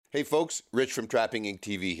Hey folks, Rich from Trapping Inc.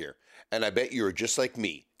 TV here, and I bet you are just like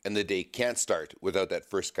me, and the day can't start without that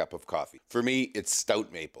first cup of coffee. For me, it's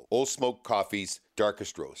Stout Maple, Old Smoke Coffee's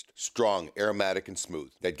darkest roast. Strong, aromatic, and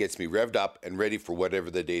smooth. That gets me revved up and ready for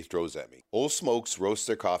whatever the day throws at me. Old Smokes roast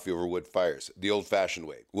their coffee over wood fires, the old-fashioned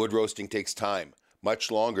way. Wood roasting takes time,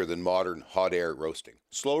 much longer than modern hot air roasting.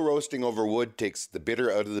 Slow roasting over wood takes the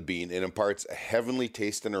bitter out of the bean and imparts a heavenly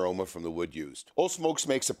taste and aroma from the wood used. Old Smokes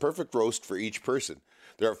makes a perfect roast for each person.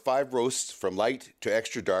 There are 5 roasts from light to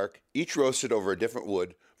extra dark, each roasted over a different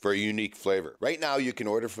wood for a unique flavor. Right now you can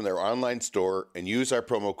order from their online store and use our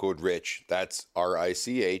promo code RICH, that's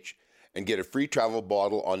R-I-C-H, and get a free travel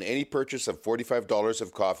bottle on any purchase of $45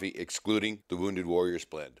 of coffee excluding the Wounded Warriors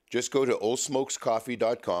blend. Just go to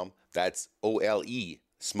oldsmokescoffee.com, that's O-L-E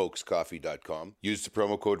smokescoffee.com, use the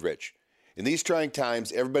promo code RICH. In these trying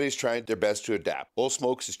times, everybody's trying their best to adapt. Old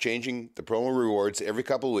Smokes is changing the promo rewards every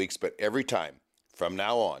couple of weeks, but every time, from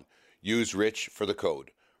now on, use RICH for the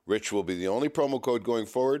code. RICH will be the only promo code going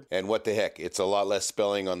forward, and what the heck, it's a lot less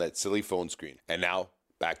spelling on that silly phone screen. And now,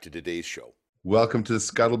 back to today's show. Welcome to the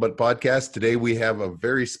Scuttlebutt Podcast. Today we have a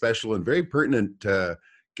very special and very pertinent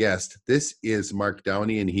guest. This is Mark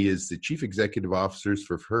Downey, and he is the Chief Executive Officer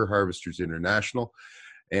for Fur Harvesters International,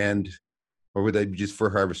 or would that be just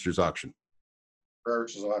Fur Harvesters Auction? Fur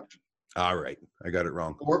Harvesters Auction. All right, I got it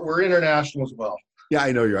wrong. We're international as well. Yeah,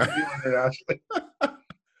 I know you are. Internationally.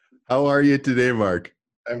 How are you today, Mark?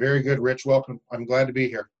 I'm very good, Rich. Welcome. I'm glad to be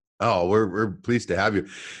here. Oh, we're pleased to have you.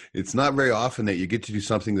 It's not very often that you get to do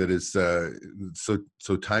something that is so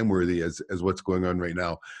time worthy as what's going on right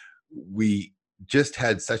now. We just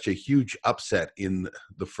had such a huge upset in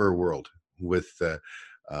the fur world with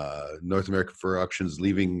North American Fur Auctions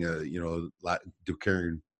leaving,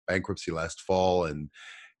 declaring bankruptcy last fall, and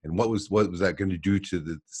what was that going to do to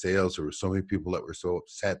the sales? There were so many people that were so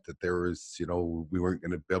upset that there was, we weren't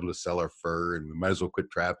going to be able to sell our fur, and we might as well quit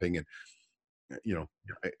trapping. And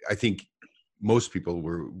I think most people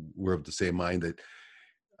were of the same mind that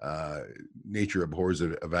nature abhors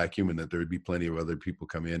a vacuum, and that there would be plenty of other people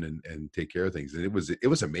come in and take care of things. And it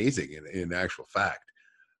was amazing in actual fact.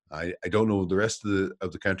 I don't know the rest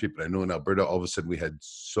of the country, but I know in Alberta, all of a sudden we had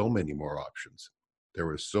so many more options. There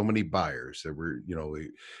were so many buyers. There were,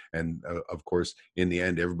 and of course, in the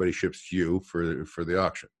end, everybody ships to you for the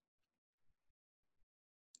auction.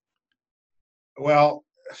 Well,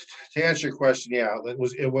 to answer your question, yeah, it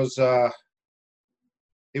was a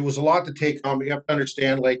lot to take on. But you have to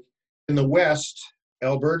understand, like in the West,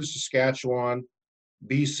 Alberta, Saskatchewan,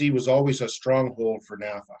 BC was always a stronghold for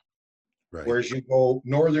NAFA. Right. Whereas you go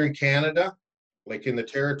northern Canada, like in the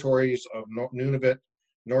territories of Nunavut,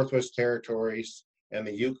 Northwest Territories, and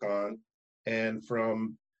the Yukon, and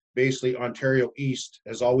from basically Ontario East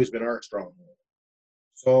has always been our stronghold.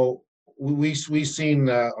 So we seen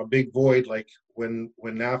a big void, like when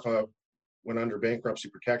NAFA went under bankruptcy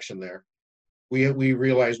protection there. We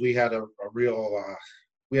realized we had a real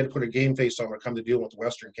we had to put a game face on when it come to deal with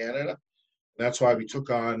Western Canada. And that's why we took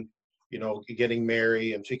on, getting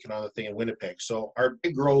Mary and taking on the thing in Winnipeg. So our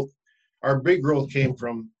big growth came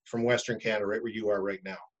from Western Canada, right where you are right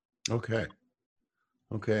now. Okay.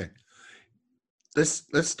 Let's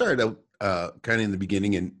start out kind of in the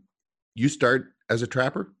beginning. And you start as a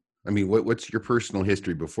trapper? I mean, what's your personal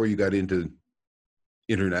history before you got into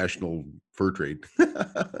international fur trade?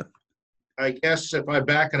 I guess if I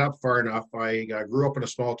back it up far enough, I grew up in a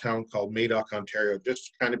small town called Madoc, Ontario,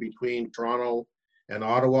 just kind of between Toronto and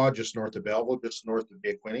Ottawa, just north of Belleville, just north of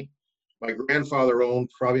Biquini. My grandfather owned,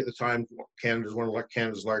 probably at the time, one of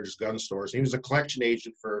Canada's largest gun stores. He was a collection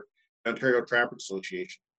agent for Ontario Trappers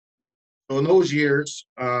Association. So in those years,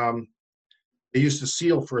 they used to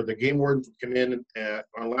seal fur. The game wardens would come in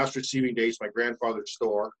on last receiving days, my grandfather's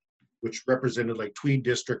store, which represented like Tweed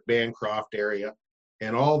District, Bancroft area,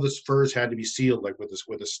 and all this furs had to be sealed like with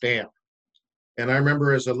a stamp. And I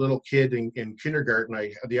remember as a little kid in kindergarten,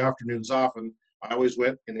 I had the afternoons off, and I always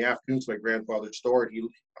went in the afternoons to my grandfather's store,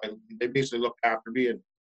 and they basically looked after me, and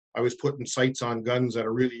I was putting sights on guns at a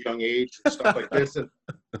really young age and stuff like this. And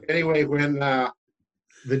anyway, when the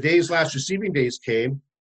last receiving days came,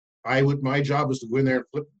 my job was to go in there and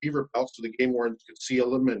flip beaver pelts so the game wardens could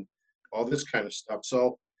seal them and all this kind of stuff.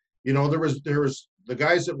 So, there was the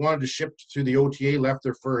guys that wanted to ship through the OTA left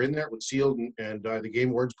their fur in there, it was sealed, and the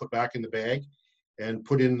game wardens put back in the bag and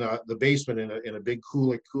put in the basement in a big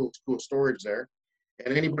cool storage there.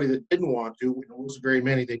 And anybody that didn't want to, it wasn't very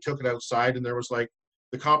many, they took it outside, and there was like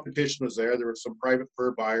the competition was there. There were some private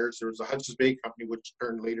fur buyers. There was a Hudson's Bay company, which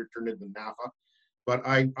later turned into NAFA. But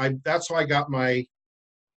that's how I got my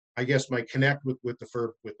connect with the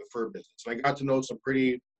fur business. And I got to know some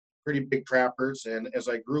pretty pretty big trappers. And as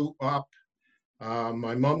I grew up,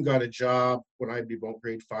 my mom got a job when I'd be about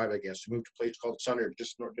grade 5, I guess. She moved to a place called Sunder,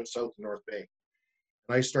 just south of North Bay.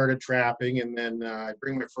 And I started trapping, and then I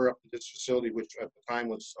bring my fur up to this facility, which at the time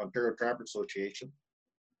was Ontario Trapper Association.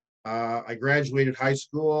 I graduated high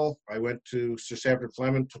school. I went to Sir Sanford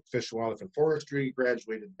Fleming, took Fish, Wildlife, and Forestry,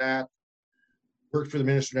 graduated that. Worked for the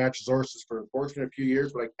Ministry of Natural Resources for enforcement a few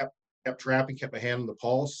years, but I kept trapping, kept my hand on the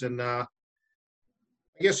pulse. And I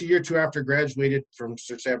guess a year or two after I graduated from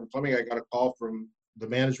Sir Sanford Fleming, I got a call from the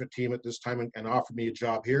management team at this time and offered me a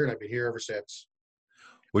job here, and I've been here ever since.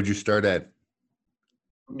 What'd you start at?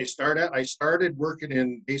 I started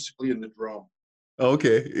working basically in the drum.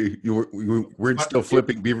 Okay, you weren't still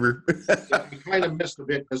flipping beaver. I kind of missed a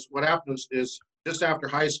bit, because what happened is just after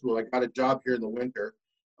high school, I got a job here in the winter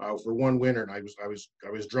for one winter, and I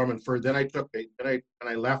was drumming fur. Then I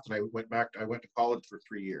left, and I went back. I went to college for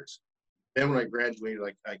 3 years. Then when I graduated,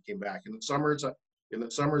 I came back. In the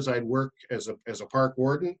summers, I'd work as a park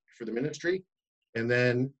warden for the ministry, and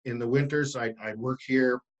then in the winters, I'd work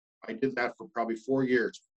here. I did that for probably 4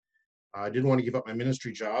 years. I didn't want to give up my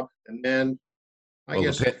ministry job, and then I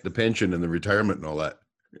guess the pension and the retirement and all that.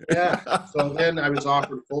 Yeah. So then I was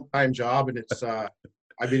offered a full-time job, and it's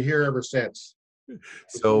I've been here ever since.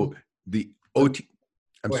 So the OT,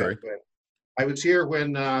 I'm sorry. Go ahead. I was here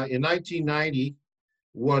when in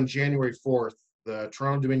 1991, January 4th, the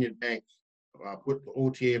Toronto Dominion Bank put the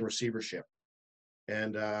OTA in receivership,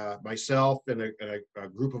 and myself and a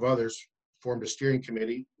group of others formed a steering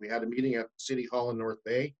committee. We had a meeting at City Hall in North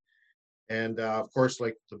Bay. And of course,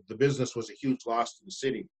 like the business was a huge loss to the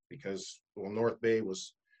city, because North Bay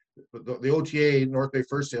was the OTA, North Bay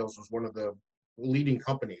Fur Sales, was one of the leading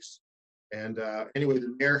companies. And anyway,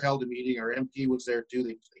 the mayor held a meeting. Our MP was there too.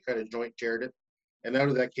 They kind of joint chaired it. And out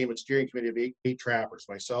of that came a steering committee of eight trappers,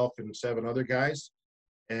 myself and 7 other guys.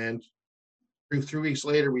 And 3 weeks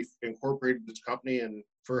later, we incorporated this company, and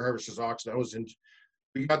Fur Harvesters Auction.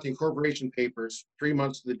 We got the incorporation papers 3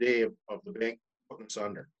 months to the day of the bank putting us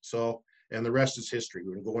under. So, and the rest is history.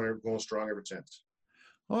 We've been going strong ever since.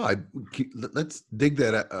 Oh, let's dig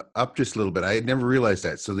that up just a little bit. I had never realized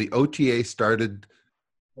that. So the OTA started.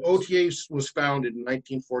 OTA was founded in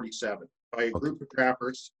 1947 by a group of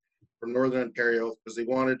trappers from Northern Ontario, because they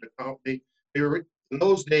wanted to. They were, in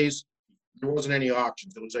those days, there wasn't any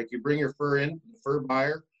auctions. It was like you bring your fur in, the fur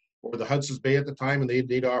buyer or the Hudson's Bay at the time, and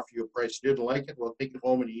they'd offer you a price. You didn't like it, well, take it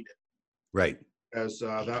home and eat it. Right. As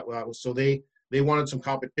that was so they wanted some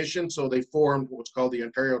competition, so they formed what was called the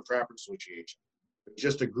Ontario Trapper Association. It was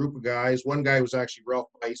just a group of guys. One guy was actually Ralph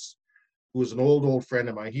Weiss, who was an old friend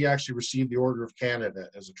of mine. He actually received the Order of Canada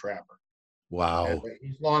as a trapper. Wow. And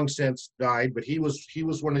he's long since died, but he was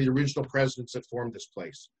one of the original presidents that formed this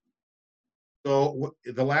place. So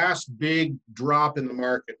the last big drop in the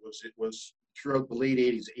market was throughout the late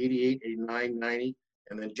 80s, 88, 89, 90.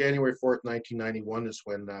 And then January 4th, 1991 is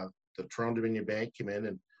when the Toronto Dominion Bank came in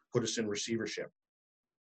and put us in receivership.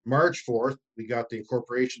 March 4th, we got the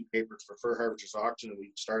incorporation papers for Fur Harvesters Auction, and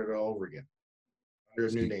we started all over again under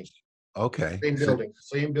a new name. Okay.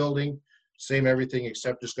 Same building, same everything,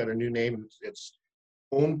 except just got a new name. It's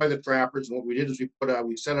owned by the trappers. And what we did is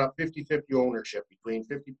we set up 50-50 ownership between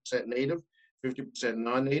 50% native, 50%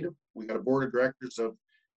 non-native. We got a board of directors of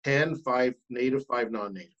 10, 5 native, 5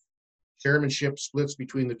 non-native. Chairmanship splits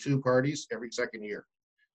between the two parties every second year.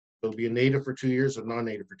 There'll be a native for 2 years, a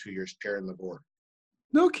non-native for 2 years, chairing the board.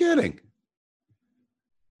 No kidding.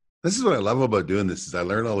 This is what I love about doing this, is I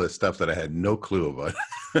learn all this stuff that I had no clue about.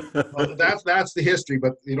 Well, that's the history,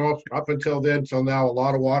 but up until then, till now, a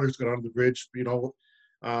lot of water's gone under the bridge.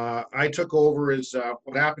 I took over as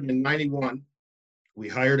what happened in 91. We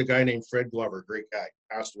hired a guy named Fred Glover, great guy,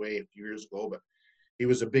 passed away a few years ago, but he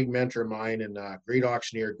was a big mentor of mine and a great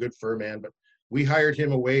auctioneer, good fur man. But we hired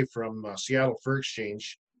him away from Seattle Fur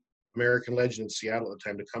Exchange, American legend in Seattle at the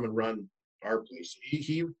time, to come and run our place.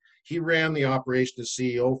 He ran the operation as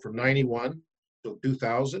CEO from 91 till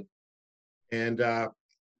 2000. And,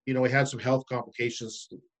 we had some health complications,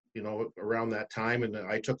 around that time. And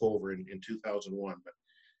I took over in 2001. But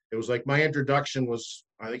it was like my introduction was,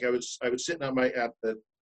 I think I was sitting at the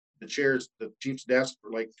chairs, the chief's desk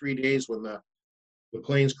for like 3 days when the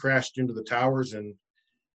planes crashed into the towers in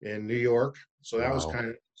New York. So that was kind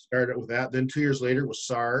of started with that. Then 2 years later was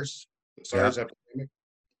SARS, the SARS epidemic.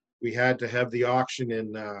 We had to have the auction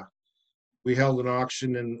we held an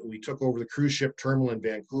auction, and we took over the cruise ship terminal in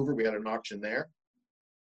Vancouver. We had an auction there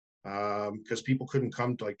because people couldn't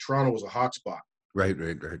come to, like, Toronto was a hot spot. Right.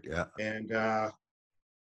 Yeah. And,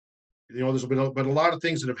 there's been a lot of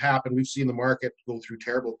things that have happened. We've seen the market go through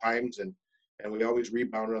terrible times, and we always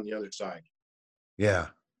rebounded on the other side. Yeah.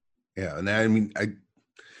 Yeah, and I mean,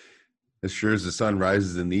 as sure as the sun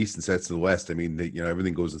rises in the east and sets in the west, I mean,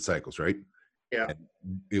 everything goes in cycles, right? Yeah,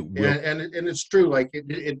 And it will. and it's true. Like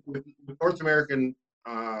with North American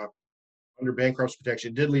uh, under bankruptcy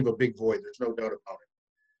protection, it did leave a big void. There's no doubt about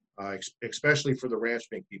it. Especially for the ranch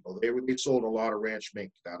mink people, they sold a lot of ranch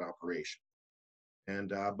mink to that operation.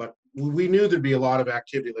 And but we knew there'd be a lot of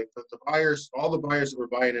activity. Like the buyers, all the buyers that were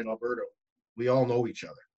buying in Alberta, we all know each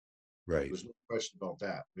other. Right. There's no question about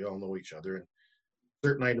that. We all know each other, and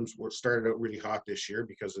certain items were started out really hot this year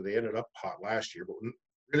because they ended up hot last year. But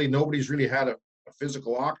really, nobody's really had a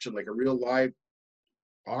physical auction, like a real live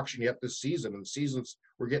auction yet this season. And seasons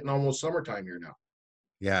we're getting almost summertime here now.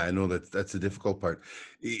 Yeah, I know that's the difficult part.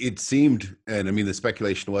 It seemed, and I mean, the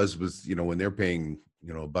speculation was when they're paying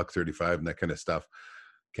 $1.35 and that kind of stuff,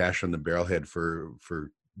 cash on the barrelhead for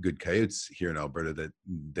good coyotes here in Alberta, that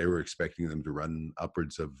they were expecting them to run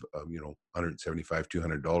upwards of $175,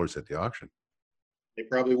 $200 at the auction. They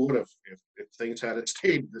probably would have if things had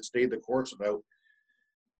stayed the course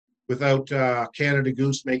without Canada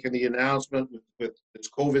Goose making the announcement with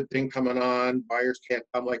this COVID thing coming on. Buyers can't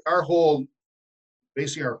come. Like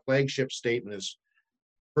basically our flagship statement is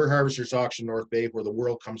Fur Harvesters Auction North Bay, where the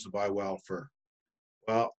world comes to buy wild fur.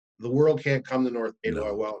 Well, the world can't come to North Bay to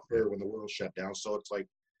buy wild fur when the world's shut down. So it's like,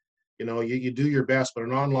 you do your best, but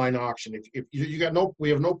an online auction, if we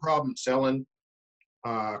have no problem selling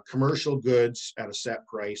commercial goods at a set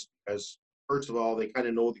price, because first of all, they kind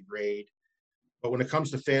of know the grade. But when it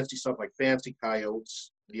comes to fancy stuff like fancy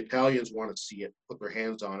coyotes, the Italians want to see it, put their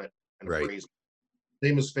hands on it, and appraise it.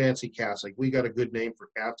 Same as fancy cats. Like we got a good name for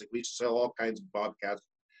cats. Like we sell all kinds of bobcats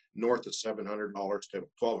north of $700 to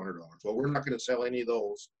 $1,200. Well, we're not going to sell any of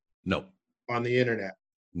those. No. On the internet.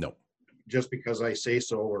 No. Just because I say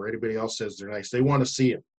so or anybody else says they're nice. They want to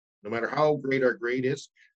see them. No matter how great our grade is,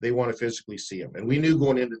 they want to physically see them. And we knew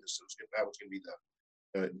going into this that was going to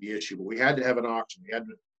be the issue. But we had to have an auction. We had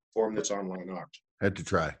to form this online auction. Had to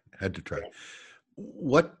try. Yeah.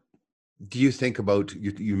 What do you think about,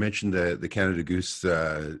 you mentioned the Canada Goose,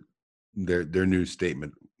 their new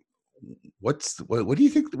statement. What do you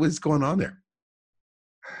think was going on there?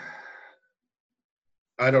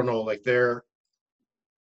 I don't know. Like I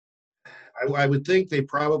would think they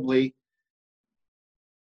say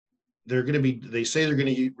they're going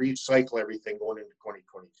to recycle everything going into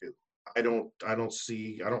 2022. I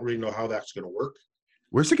don't really know how that's going to work.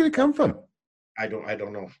 Where's it going to come from? I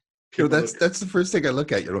don't know. That's the first thing I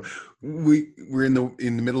look at. We're in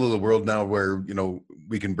the middle of the world now where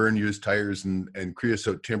we can burn used tires and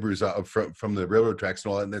creosote timbers out from the railroad tracks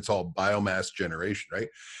and all that, and that's all biomass generation, right?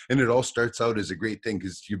 And it all starts out as a great thing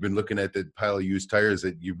because you've been looking at the pile of used tires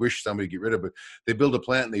that you wish somebody would get rid of, but they build a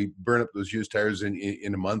plant and they burn up those used tires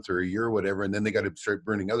in a month or a year or whatever, and then they got to start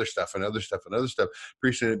burning other stuff and other stuff and other stuff.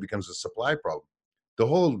 Pretty soon it becomes a supply problem. The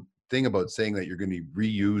whole thing about saying that you're going to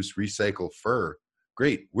reuse, recycle fur,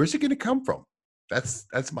 great. Where's it going to come from?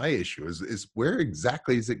 That's my issue. Is where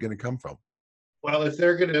exactly is it going to come from? Well, if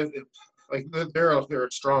they're going to, like, they're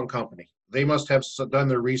a strong company. They must have done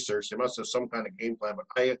their research. They must have some kind of game plan. But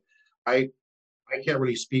I can't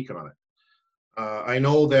really speak on it. I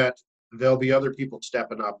know that there'll be other people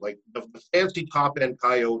stepping up, like the fancy top end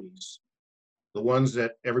coyotes, the ones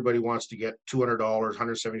that everybody wants to get $200,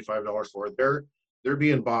 $175 for. They're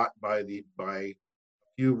being bought by a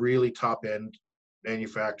few really top end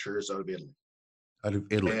manufacturers out of Italy.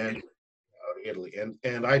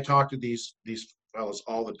 And I talk to these fellas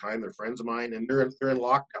all the time. They're friends of mine, and they're in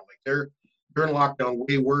lockdown. Like they're in lockdown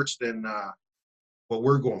way worse than what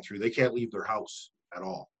we're going through. They can't leave their house at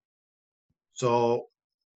all. So,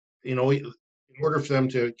 in order for them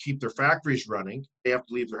to keep their factories running, they have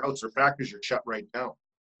to leave their house. Their factories are shut right down.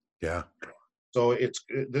 Yeah. So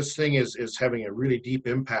this thing is having a really deep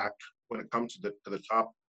impact when it comes to the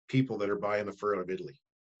top people that are buying the fur out of Italy,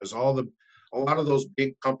 because a lot of those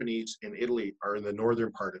big companies in Italy are in the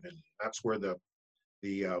northern part of Italy. That's where the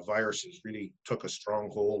viruses really took a strong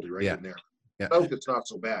hold in there. Yeah. South, it's not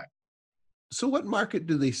so bad. So what market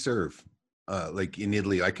do they serve? Like in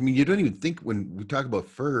Italy, like, I mean, you don't even think when we talk about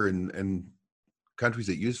fur and countries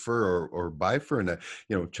that use fur or buy fur, and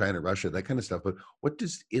China, Russia, that kind of stuff. But what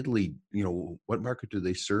does Italy, what market do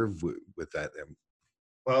they serve with that?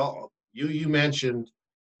 Well, you mentioned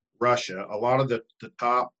Russia. A lot of the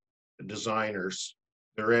top designers,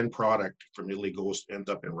 their end product from Italy ends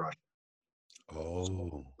up in Russia. Oh,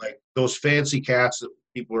 so, like those fancy cats that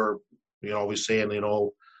people are always saying, I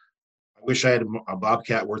wish I had a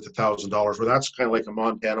bobcat worth $1,000. Well, that's kind of like a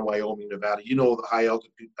Montana, Wyoming, Nevada. The high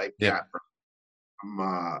altitude type cat from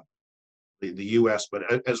the U.S. But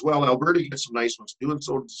as well, Alberta gets some nice ones too, and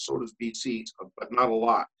so does BC, but not a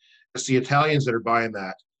lot. It's the Italians that are buying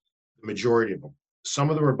that, the majority of them. Some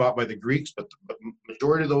of them are bought by the Greeks, but the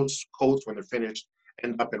majority of those coats, when they're finished,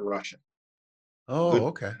 end up in Russia. Oh, Good,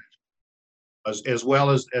 okay. as well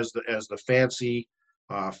as the fancy,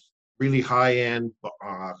 uh, really high end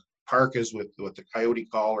parkas with the coyote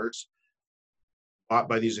collars, bought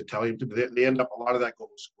by these Italian people. They end up, a lot of that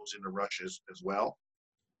goes into Russia as well.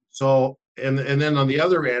 So, and then on the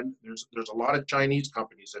other end, there's a lot of Chinese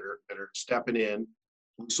companies that are stepping in.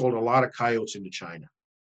 We sold a lot of coyotes into China,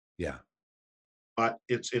 Yeah. but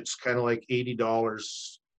it's kind of like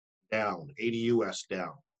 $80 down, 80 US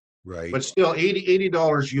down. Right. But still,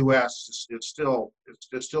 $80 US, it's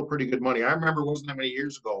still pretty good money. I remember, it wasn't that many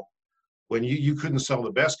years ago when you couldn't sell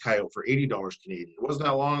the best coyote for $80 Canadian. It wasn't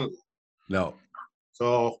that long ago. No.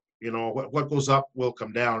 So, what goes up will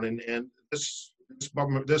come down, and this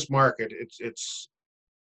market, it's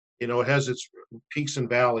it has its peaks and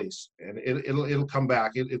valleys, and it'll come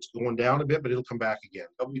back. It's going down a bit, but it'll come back again.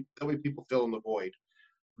 There'll be people filling the void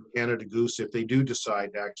for Canada Goose if they do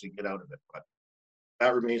decide to actually get out of it, but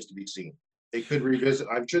that remains to be seen. They could revisit.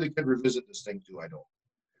 I'm sure they could revisit this thing too. I don't.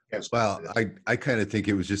 Can't speak Well, to this. I kind of think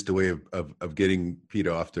it was just a way of getting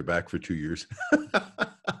PETA off their back for 2 years.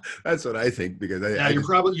 That's what I think, because Yeah, I you're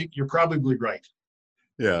probably right.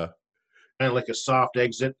 yeah. Kind of like a soft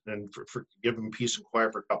exit, and for give them peace and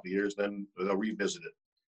quiet for a couple of years, then they'll revisit it.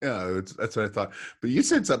 Yeah, that's what I thought. But you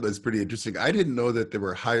said something that's pretty interesting. I didn't know that there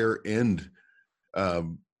were higher end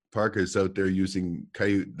parkas out there using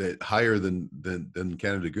coyote that higher than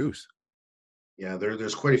Canada Goose. Yeah,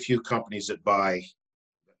 there's quite a few companies that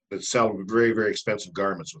sell very, very expensive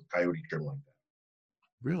garments with coyote trim like that.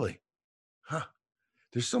 Really? Huh.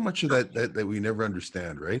 There's so much of that we never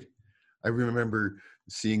understand, right? I remember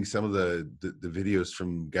seeing some of the videos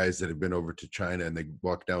from guys that have been over to China, and they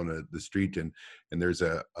walk down the street, and there's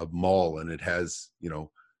a mall, and it has,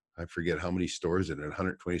 I forget how many stores in it,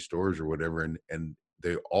 120 stores or whatever, and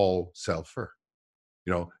they all sell fur.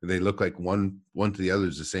 They look like one to the other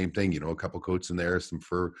is the same thing. A couple coats in there, some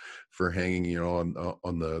fur hanging, on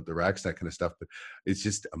the racks, that kind of stuff. But it's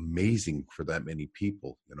just amazing for that many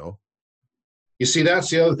people. You see, that's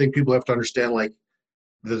the other thing people have to understand, like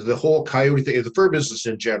the whole coyote thing, the fur business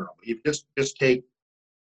in general. You just take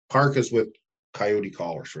parkas with coyote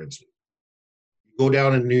collars, for instance. You go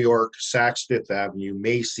down in New York, Saks Fifth Avenue,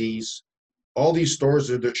 Macy's, all these stores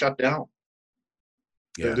they're shut down.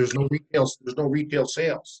 Yeah. There's no retail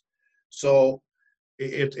sales. So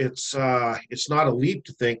it's not a leap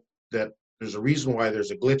to think that there's a reason why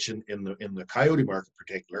there's a glitch in the coyote market in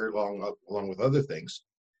particular, along with other things.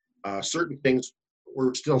 Certain things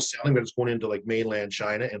we're still selling, but it's going into like mainland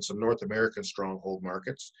China and some North American stronghold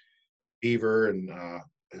markets. Beaver and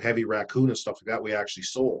heavy raccoon and stuff like that we actually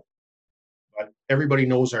sold. But everybody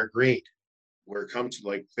knows our grade. Where it comes to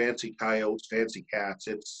like fancy coyotes, fancy cats,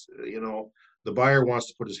 it's the buyer wants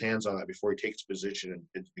to put his hands on that before he takes position and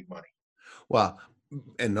bids big money. Well,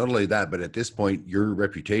 and not only that, but at this point, your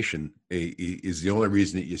reputation is the only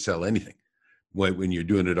reason that you sell anything when you're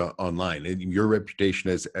doing it online, and your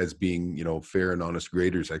reputation as being, fair and honest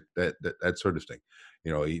graders, like that sort of thing.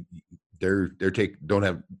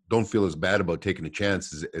 Don't feel as bad about taking a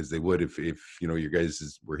chance as they would if your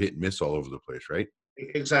guys were hit and miss all over the place, right?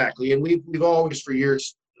 Exactly, and we've always for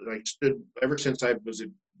years, like, stood, ever since I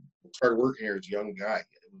started working here as a young guy.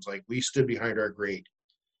 It was like we stood behind our grade,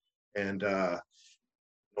 and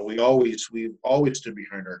we've always stood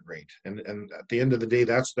behind our grade. And at the end of the day,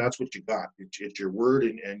 that's what you got. It's your word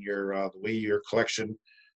and your the way your collection.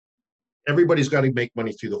 Everybody's got to make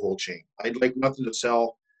money through the whole chain. I'd like nothing to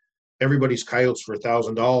sell everybody's coyotes for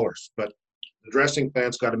 $1,000, but the dressing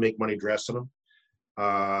plant's got to make money dressing them.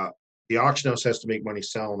 The auction house has to make money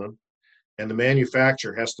selling them, and the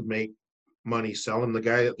manufacturer has to make money selling the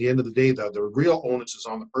guy. At the end of the day, the real onus is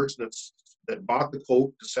on the person that bought the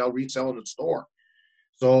coat to resell in the store.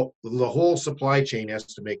 So the whole supply chain has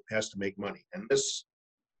to make money, and this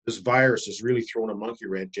virus has really thrown a monkey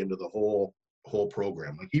wrench into the whole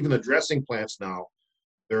program. Like, even the dressing plants now,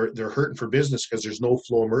 they're hurting for business because there's no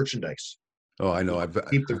flow of merchandise. Oh, I know.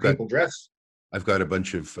 Keep the people dressed. I've got a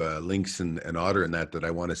bunch of links and otter and that I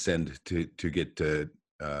want to send to get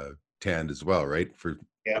tanned as well, right? For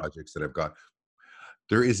projects that I've got.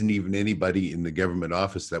 There isn't even anybody in the government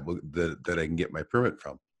office that I can get my permit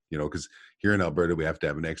from, because here in Alberta we have to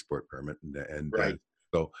have an export permit, and right.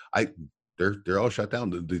 So they're all shut down.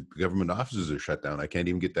 The government offices are shut down. I can't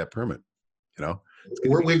even get that permit.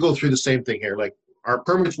 We go through the same thing here. Like, our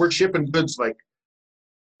permits, we're shipping goods like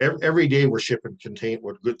every day. We're shipping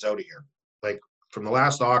goods out of here. Like, from the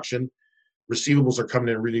last auction, receivables are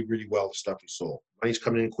coming in really, really well, the stuff we sold. Money's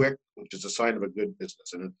coming in quick, which is a sign of a good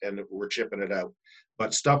business, and we're chipping it out.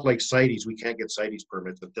 But stuff like CITES, we can't get CITES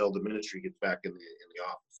permits until the ministry gets back in the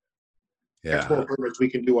office. Yeah. Export permits we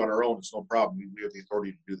can do on our own, it's no problem. We have the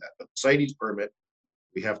authority to do that. But CITES permit,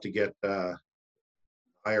 we have to get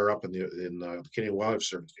higher up in the Canadian Wildlife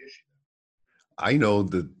Service issue. I know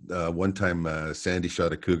that one time Sandy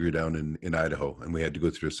shot a cougar down in Idaho, and we had to go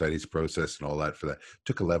through a CITES process and all that for that. It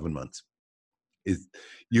took 11 months.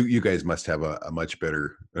 You guys must have a much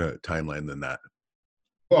better timeline than that.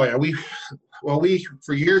 Oh yeah, we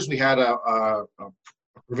for years we had a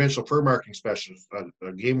provincial fur marketing specialist,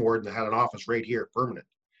 a game warden that had an office right here, permanent.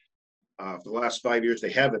 For the last 5 years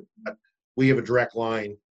they haven't, but we have a direct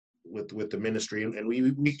line with the ministry, and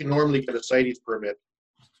we can normally get a CITES permit.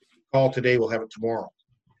 Call today, we'll have it tomorrow.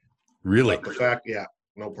 Really? But the fact, yeah,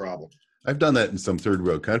 no problem. I've done that in some third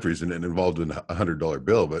world countries, and it involved a $100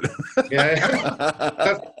 bill, but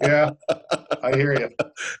yeah, yeah, I hear you.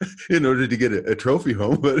 In order to get a trophy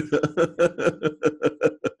home, but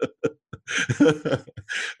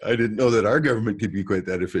I didn't know that our government could be quite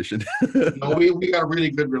that efficient. No, we got a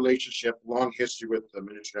really good relationship, long history with the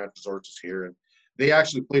Ministry of Natural Resources here, and they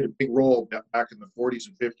actually played a big role back in the 40s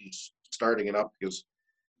and 50s, starting it up, because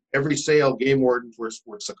every sale game wardens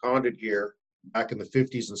were seconded here back in the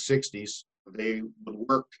 50s and 60s. They would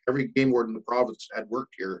work, every game warden in the province had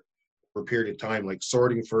worked here for a period of time, like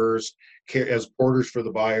sorting furs, as porters for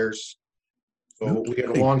the buyers. So we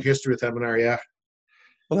had a long history with them in our, yeah.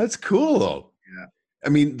 Well, that's cool though. Yeah. I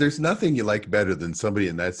mean, there's nothing you like better than somebody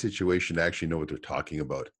in that situation to actually know what they're talking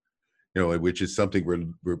about, which is something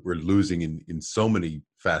we're losing in so many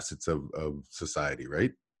facets of society,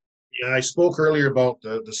 right? Yeah, I spoke earlier about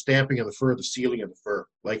the stamping of the fur, the sealing of the fur.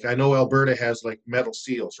 Like I know Alberta has like metal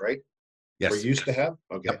seals, right? Yes. Or used to have?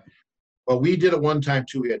 Okay. Yep. Well, we did it one time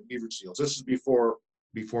too. We had beaver seals. This is before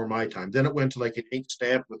my time. Then it went to like an ink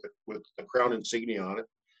stamp with the crown insignia on it,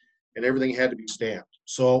 and everything had to be stamped.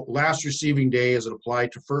 So last receiving day, as it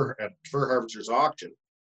applied to fur at Fur Harvesters Auction,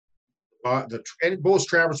 most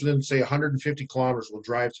travelers within say 150 kilometers will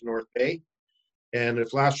drive to North Bay. And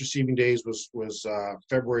if last receiving days was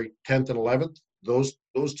February 10th and 11th, those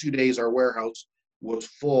 2 days our warehouse was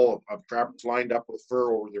full of trappers lined up with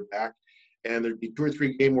fur over their back, and there'd be 2 or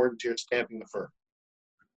 3 game wardens here stamping the fur.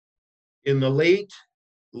 In the late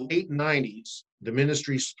 90s, the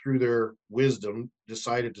ministries, through their wisdom,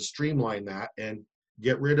 decided to streamline that and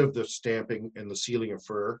get rid of the stamping and the sealing of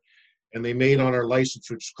fur, and they made on our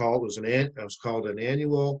license, which was called an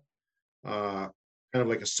annual, kind of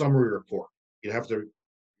like a summary report. You have to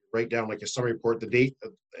write down like a summary report, the date,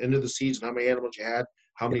 the end of the season, how many animals you had,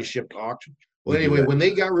 how many shipped to auction. Well, anyway, when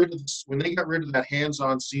they got rid of that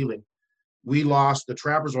hands-on sealing, the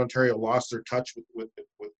Trappers of Ontario lost their touch with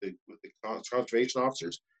the conservation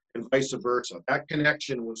officers, and vice versa. That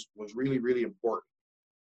connection was really, really important.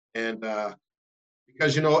 And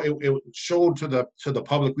because it showed to the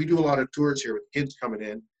public. We do a lot of tours here with kids coming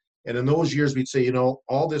in, and in those years we'd say,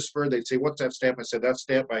 all this fur. They'd say, "What's that stamp?" I said, "That's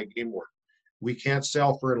stamped by a game warden. We can't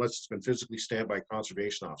sell fur unless it's been physically stamped by a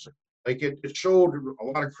conservation officer." Like it showed a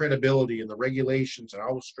lot of credibility in the regulations, and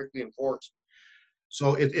I was strictly enforced.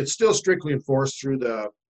 So it's still strictly enforced through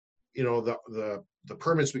the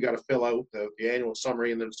permits we got to fill out, the annual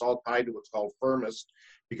summary, and then it's all tied to what's called FIRMAS,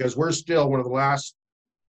 because we're still one of the last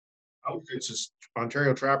outfits.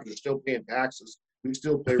 Ontario trappers are still paying taxes. We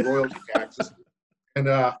still pay royalty taxes, and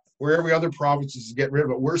where every other province is getting rid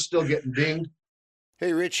of it, we're still getting dinged.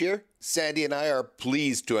 Hey, Rich here. Sandy and I are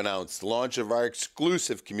pleased to announce the launch of our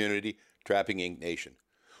exclusive community, Trapping Inc. Nation.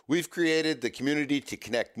 We've created the community to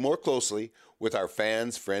connect more closely with our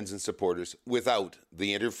fans, friends, and supporters without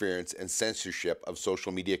the interference and censorship of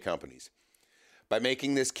social media companies. By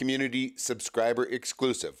making this community subscriber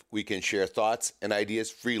exclusive, we can share thoughts and ideas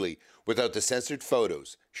freely without the censored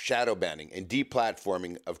photos, shadow banning, and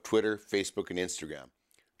deplatforming of Twitter, Facebook, and Instagram.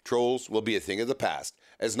 Trolls will be a thing of the past,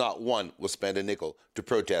 as not one will spend a nickel to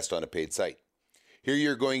protest on a paid site. Here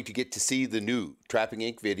you're going to get to see the new Trapping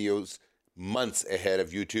Inc. videos months ahead of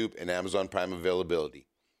YouTube and Amazon Prime availability.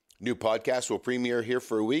 New podcasts will premiere here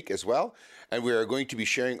for a week as well, and we are going to be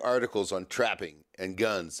sharing articles on trapping and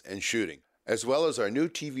guns and shooting, as well as our new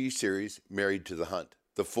TV series, Married to the Hunt.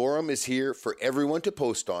 The forum is here for everyone to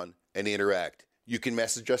post on and interact. You can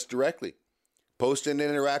message us directly. Post and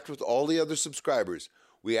interact with all the other subscribers.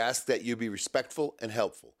 We ask that you be respectful and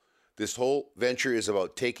helpful. This whole venture is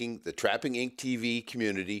about taking the Trapping Inc. TV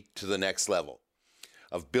community to the next level,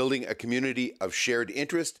 of building a community of shared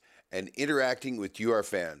interest and interacting with you, our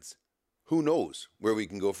fans. Who knows where we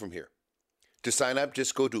can go from here? To sign up,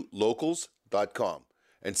 just go to locals.com.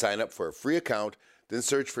 and sign up for a free account, then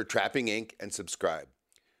search for Trapping Inc. and subscribe.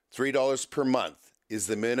 $3 per month is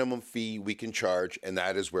the minimum fee we can charge, and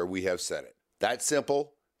that is where we have set it. That's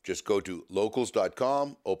simple. Just go to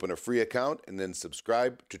locals.com, open a free account, and then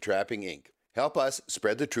subscribe to Trapping Inc. Help us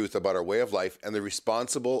spread the truth about our way of life and the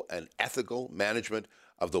responsible and ethical management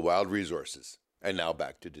of the wild resources. And now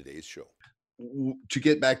back to today's show. To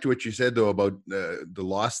get back to what you said, though, about the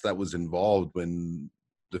loss that was involved when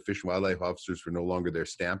the Fish and Wildlife officers were no longer there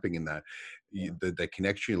stamping in that, the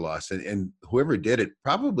connection you lost. And whoever did it,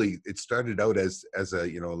 probably it started out as a,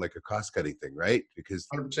 like a cost-cutting thing, right? Because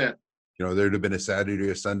 100%. There'd have been a Saturday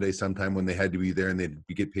or Sunday sometime when they had to be there and they'd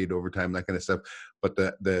get paid overtime, that kind of stuff. But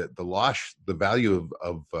the loss, the value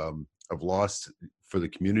of loss for the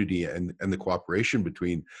community and the cooperation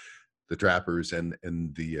between the trappers and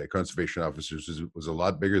the conservation officers was a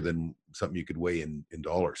lot bigger than something you could weigh in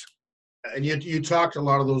dollars. And you talked to a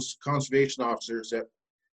lot of those conservation officers that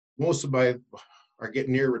most of my are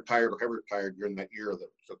getting near retired or have retired during that year that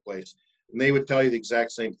took place. And they would tell you the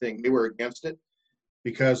exact same thing. They were against it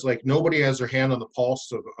because like nobody has their hand on the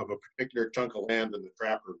pulse of a particular chunk of land than the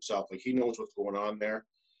trapper himself. Like he knows what's going on there,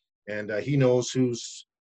 and he knows who's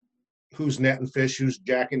netting fish, who's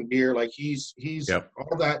jacking deer. Like he's Yep.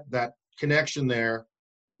 all that connection there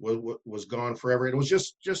was gone forever. It was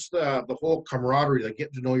just the whole camaraderie, like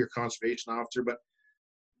getting to know your conservation officer. But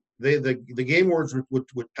the game wardens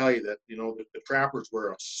would tell you that the trappers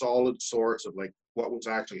were a solid source of like what was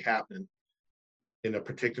actually happening in a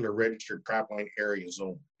particular registered trapline area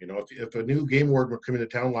zone. If a new game warden would come into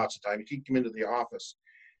town lots of times, he'd come into the office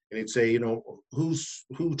and he'd say,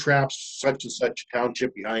 who traps such and such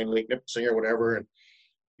township behind Lake Nipissing or whatever, and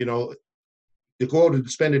to go out and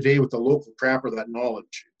spend a day with the local trapper, that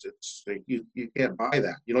knowledge, it's like you can't buy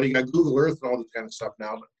that. You got Google Earth and all this kind of stuff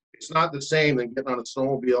now, but it's not the same than getting on a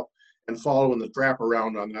snowmobile and following the trap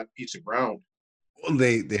around on that piece of ground. Well,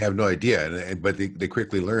 they have no idea, but they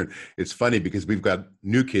quickly learn. It's funny because we've got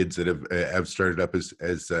new kids that have started up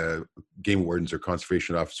as game wardens or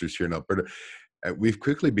conservation officers here in Alberta. We've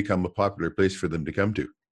quickly become a popular place for them to come to.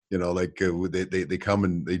 They come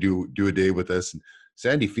and they do a day with us, and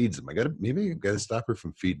Sandy feeds them. Maybe I gotta stop her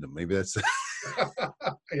from feeding them. Maybe that's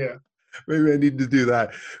Yeah. Maybe I need to do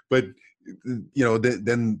that. But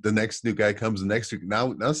then the next new guy comes the next week.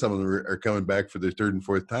 Now some of them are coming back for their third and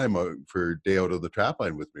fourth time for a day out of the trap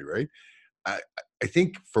line with me, right? I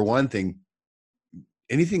think for one thing,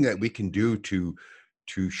 anything that we can do to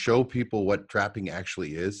show people what trapping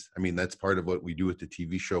actually is. I mean, that's part of what we do with the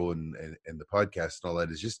TV show and the podcast and all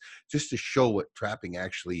that, is just to show what trapping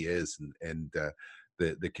actually is and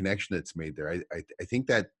the connection that's made there. I think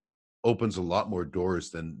that opens a lot more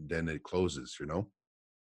doors than it closes,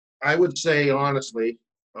 I would say honestly,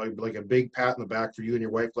 like a big pat in the back for you and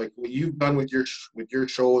your wife. Like what you've done with your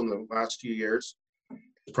show in the last few years,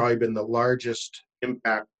 it's probably been the largest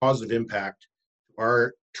positive impact to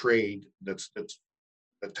our trade that's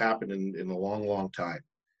happened in a long time,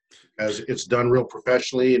 because it's done real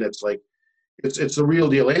professionally, and it's like it's the real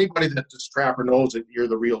deal. Anybody that's a trapper knows that you're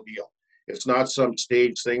the real deal. It's not some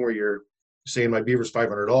stage thing where you're saying my beaver's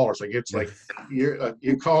 $500. Like it's like you're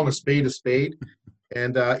calling a spade.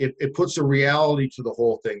 And it puts a reality to the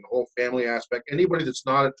whole thing, the whole family aspect. Anybody that's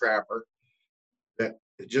not a trapper that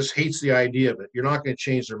just hates the idea of it, you're not going to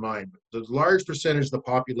change their mind. But the large percentage of the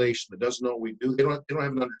population that doesn't know what we do, they don't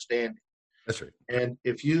have an understanding. That's right. And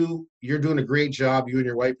if you're doing a great job, you and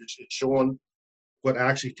your wife, is showing what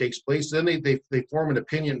actually takes place. Then they form an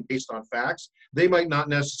opinion based on facts. They might not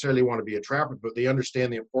necessarily want to be a trapper, but they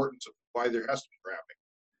understand the importance of why there has to be trapping.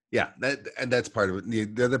 Yeah, that's part of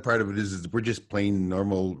it. The other part of it is we're just plain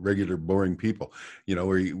normal, regular, boring people.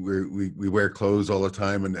 We wear clothes all the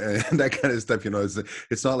time and that kind of stuff.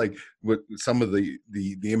 It's not like what some of the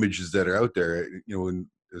images that are out there.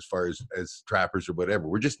 As far as trappers or whatever,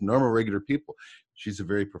 we're just normal, regular people. She's a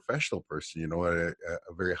very professional person. A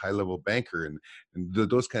very high level banker, and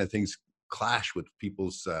those kind of things clash with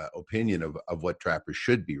people's opinion of what trappers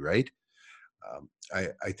should be, right?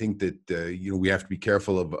 I think that we have to be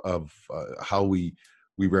careful of how we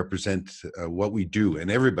represent what we do, and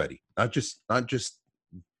everybody, not just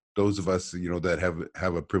those of us that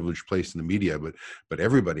have a privileged place in the media, but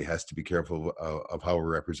everybody has to be careful of how we're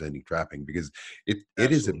representing trapping, because it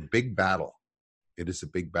is a big battle. It is a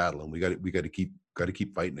big battle, and we got to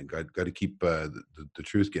keep fighting and got to keep the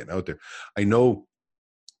truth getting out there. I know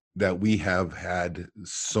that we have had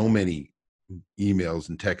so many emails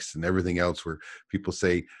and texts and everything else where people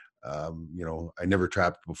say, I never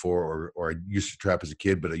trapped before, or I used to trap as a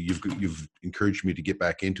kid, but you've encouraged me to get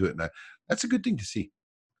back into it, and that's a good thing to see.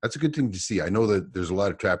 That's a good thing to see. I know that there's a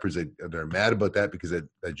lot of trappers that are mad about that because that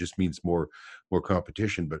just means more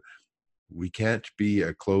competition, but we can't be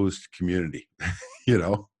a closed community, you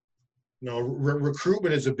know? No,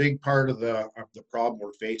 recruitment is a big part of the problem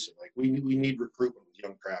we're facing. Like we need recruitment with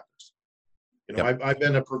young trappers. You know, Yep. I've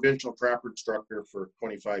been a provincial trapper instructor for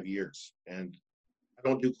 25 years, and I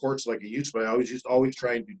don't do courts like I used to, but I always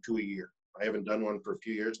try and do 2 a year. I haven't done one for a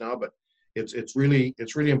few years now, but it's really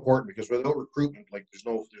important, because without recruitment, like there's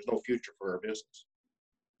no future for our business.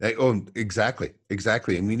 Oh, exactly.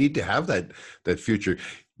 And we need to have that future.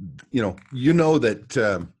 You know that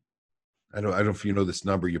I don't know if you know this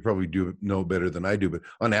number. You probably do know better than I do, but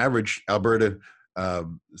on average, Alberta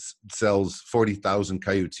sells 40,000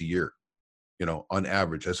 coyotes a year. You know, on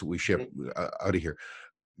average, that's what we ship out of here.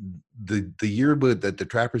 The year that the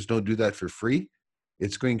trappers don't do that for free,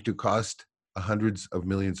 it's going to cost hundreds of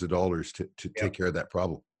millions of dollars to take care of that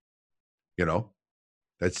problem. You know,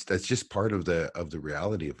 that's just part of the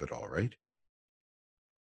reality of it all, right?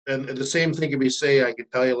 And the same thing can be say, I can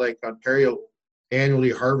tell you, like Ontario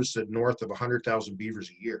annually harvested north of 100,000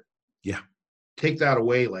 beavers a year. Yeah. Take that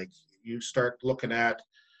away, like you start looking at,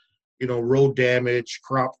 you know, road damage,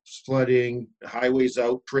 crop flooding, highways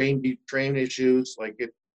out, train issues, like it,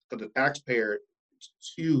 for the taxpayer,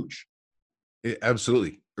 it's huge.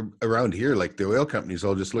 Absolutely. Around here, like the oil companies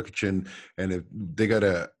all just look at you, and if they got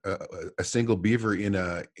a single beaver in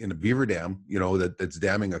a beaver dam, you know, that's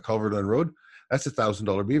damming a culvert on the road, that's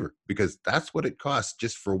 $1,000 beaver, because that's what it costs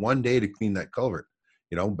just for one day to clean that culvert.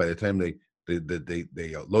 You know, by the time they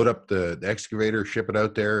load up the excavator, ship it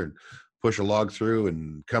out there, and push a log through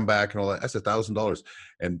and come back and all that, that's $1,000.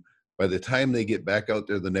 And by the time they get back out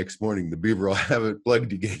there the next morning, the beaver will have it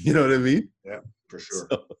plugged again. You know what I mean? Yeah, for sure.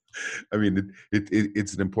 So, I mean,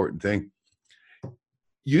 it's an important thing.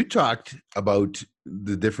 You talked about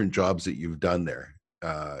the different jobs that you've done there.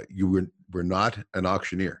 You were not an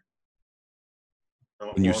auctioneer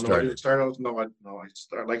when you started. No, I didn't start out. I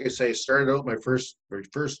started, like I say, I started out my first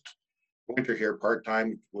winter here part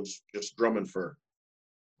time was just drumming fur.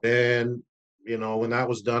 Then, you know, when that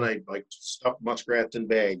was done, I like stuff muskrats in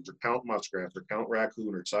bags, or count muskrats, or count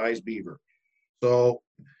raccoon, or size beaver. So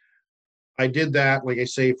I did that, like I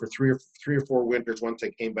say, for three or four winters once I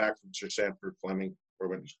came back from Sir Sanford Fleming, or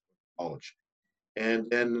went to college. And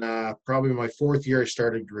then probably my fourth year, I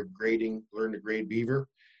started grading, learned to grade beaver,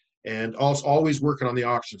 and also always working on the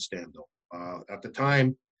auction stand though. At the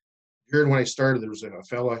time, here when I started, there was a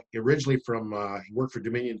fella originally from, he worked for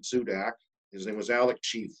Dominion Sudak. His name was Alec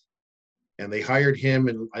Chief. And they hired him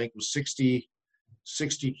in, I think it was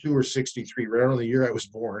 62 or 63, right around the year I was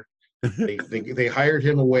born. They hired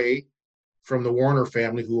him away from the Warner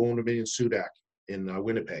family, who owned Dominion Sudak in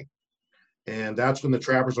Winnipeg. And that's when the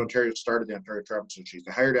Trappers Ontario started, the Ontario Trappers Association.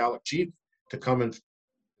 They hired Alec Chief to come and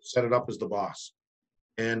set it up as the boss.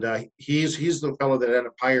 And he's the fellow that ended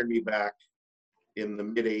up hiring me back in the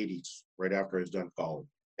mid 80s, right after I was done college.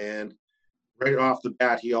 And right off the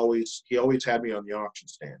bat, he always had me on the auction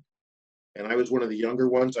stand. And I was one of the younger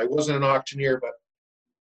ones. I wasn't an auctioneer, but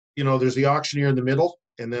you know, there's the auctioneer in the middle,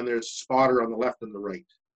 and then there's spotter on the left and the right.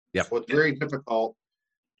 Yeah. So it's very difficult.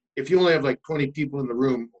 If you only have like 20 people in the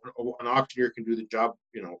room, an auctioneer can do the job,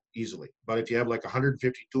 you know, easily. But if you have like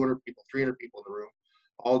 150, 200 people, 300 people in the room,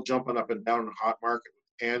 all jumping up and down in a hot market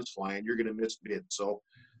with hands flying, you're going to miss bids. So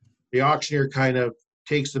the auctioneer kind of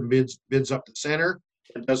takes the bids up the center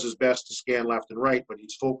and does his best to scan left and right, but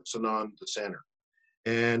he's focusing on the center.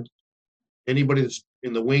 And anybody that's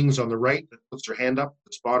in the wings on the right that puts their hand up,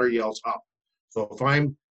 the spotter yells up. So if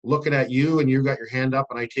I'm looking at you and you got your hand up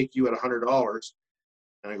and I take you at $100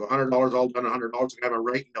 and I go $100, all done $100, the guy on my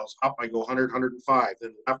right yells up, I go 100, 105.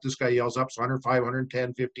 Then left, this guy yells up, so 105,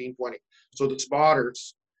 110, 15, 20. So the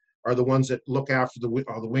spotters are the ones that look after the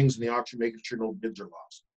wings in the auction, making sure no bids are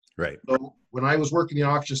lost. Right. So when I was working the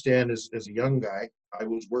auction stand as a young guy, I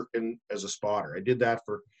was working as a spotter. I did that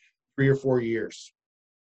for 3 or 4 years.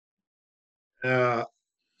 There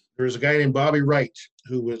was a guy named Bobby Wright,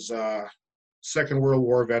 who was Second World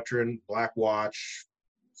War veteran, Black Watch,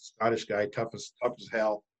 Scottish guy, tough as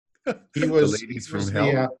hell. He was The ladies from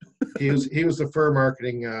hell. he was the fur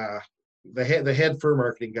marketing the head fur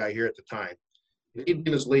marketing guy here at the time. He'd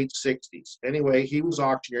be in his late 60s. Anyway, he was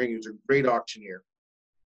auctioneering. He was a great auctioneer.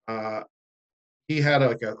 He had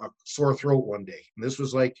a sore throat one day, and this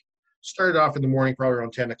was like started off in the morning, probably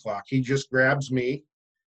around 10 o'clock. He just grabs me,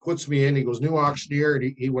 puts me in. He goes, "New auctioneer,"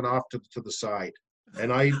 and he went off to the side.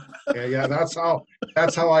 And that's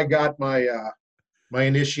how I got my my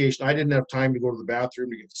initiation. I didn't have time to go to the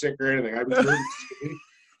bathroom to get sick or anything. I was really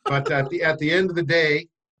but at the end of the day,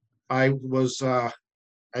 I was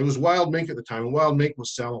I was wild mink at the time, and wild mink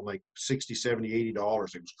was selling like 60, 70,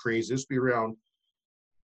 $80. It was crazy. This would be around,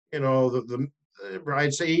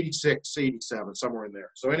 I'd say 86, 87, somewhere in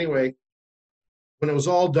there. So anyway, when it was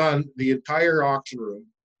all done, the entire auction room,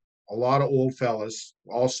 a lot of old fellas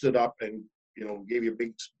all stood up and gave you a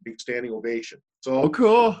big standing ovation. Oh, So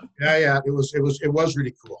cool. yeah, it was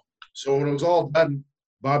really cool. So when it was all done,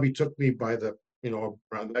 Bobby took me by the around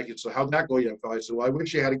the neck. So how'd that go, young fella? I said, well, I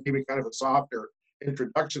wish you had to give me kind of a softer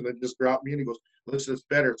introduction than just drop me. And he goes, listen, it's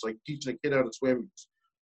better. It's like teaching a kid how to swim. Just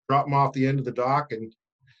drop him off the end of the dock, and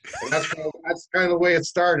that's kind of the way it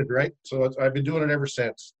started, right? So I've been doing it ever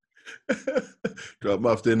since. Drop him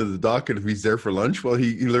off the end of the dock, and if he's there for lunch, well,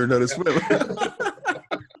 he learned how to swim.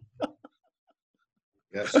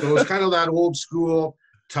 Yeah, so it's kind of that old school,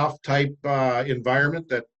 tough type environment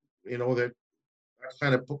that that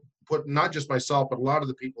kind of put not just myself, but a lot of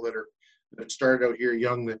the people that started out here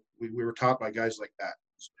young, that we were taught by guys like that.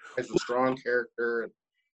 Guys with strong character and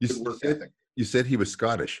good work ethic. You said he was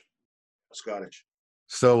Scottish. Scottish.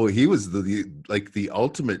 So he was the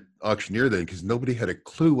ultimate auctioneer then, because nobody had a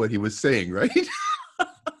clue what he was saying, right?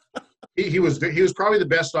 He was probably the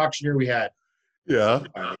best auctioneer we had. Yeah.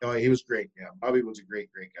 He was great. Yeah, Bobby was a great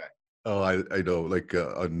guy. Oh, I know. Like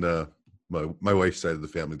on my wife's side of the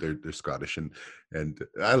family, they're Scottish, and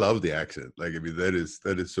I love the accent. Like, I mean, that is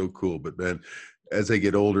so cool. But man, as I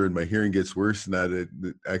get older and my hearing gets worse, and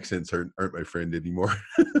the accents aren't my friend anymore.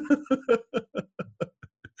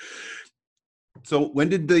 So when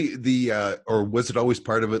did or was it always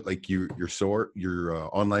part of it? Like your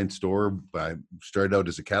online store started out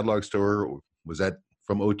as a catalog store, or was that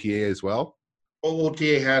from OTA as well? Oh,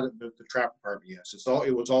 OTA had the trap department. Yes,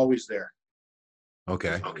 it was always there.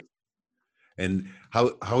 Okay. And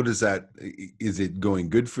how does that? Is it going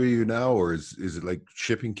good for you now, or is it like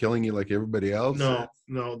shipping killing you like everybody else?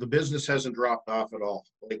 No, the business hasn't dropped off at all.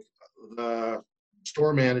 Like the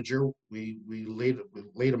store manager, we laid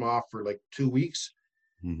him off for like 2 weeks,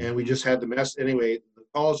 and we just had the mess. Anyway, the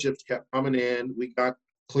call ships kept coming in. We got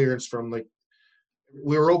clearance from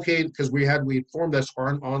we were okay because we formed this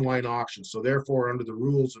online auction. So therefore, under the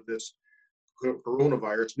rules of this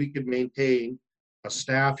coronavirus, we could maintain a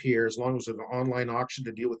staff here as long as it was an online auction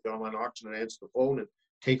to deal with the online auction and answer the phone and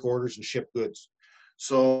take orders and ship goods.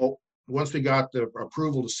 So once we got the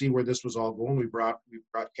approval to see where this was all going, we brought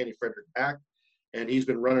Kenny Frederick back, and he's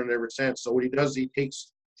been running it ever since. So what he does, he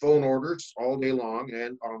takes phone orders all day long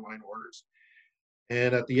and online orders.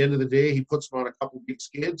 And at the end of the day, he puts them on a couple big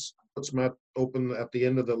skids, puts them open at the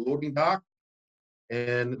end of the loading dock.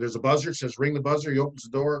 And there's a buzzer, says ring the buzzer. He opens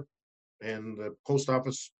the door, and the post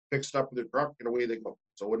office picks it up with their truck, and away they go.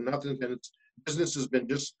 So when business has been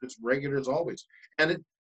just as regular as always. And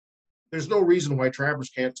there's no reason why trappers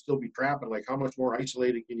can't still be trapping. Like, how much more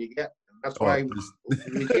isolated can you get? And that's why we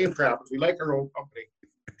became trappers. We like our own company.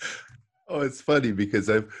 Oh, it's funny because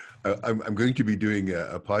I'm going to be doing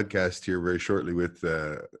a podcast here very shortly with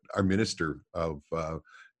our minister of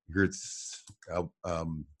here it's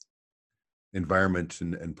environment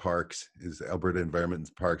and parks, is Alberta Environment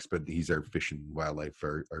and Parks, but he's our fish and wildlife,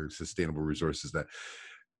 our sustainable resources.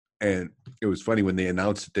 And it was funny when they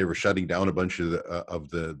announced that they were shutting down a bunch of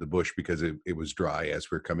the bush because it was dry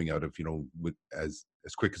as we're coming out of, as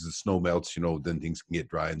quick as the snow melts, then things can get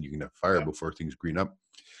dry and you can have fire before things green up.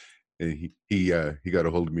 And he got a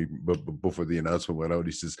hold of me before the announcement went out.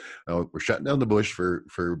 He says, "Oh, we're shutting down the bush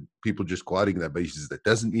for people just squatting that." But he says that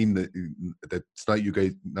doesn't mean that's not you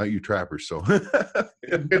guys, not you trappers. So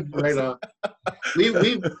right on.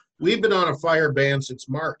 We've been on a fire ban since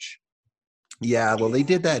March. Yeah, well, they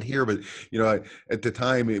did that here, but at the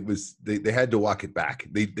time it was they had to walk it back.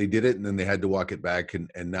 They did it, and then they had to walk it back, and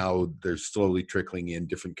now they're slowly trickling in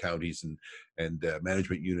different counties and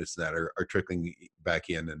management units that are trickling back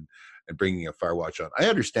in and bringing a fire watch on. I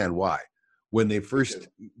understand why. When they first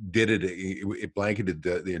did it, it blanketed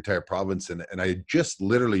the entire province, and I had just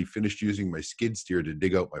literally finished using my skid steer to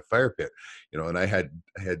dig out my fire pit, and I had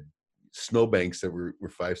snowbanks that were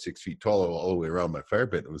 5-6 feet tall all the way around my fire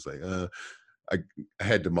pit. It was like, I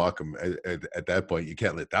had to mock them at that point. You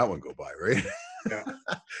can't let that one go by, right? Yeah.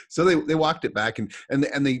 So they walked it back and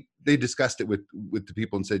they discussed it with the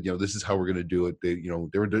people and said, this is how we're going to do it.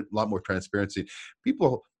 There were a lot more transparency.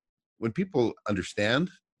 When people understand,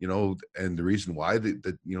 and the reason why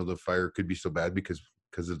the fire could be so bad because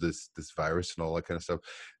of this virus and all that kind of stuff,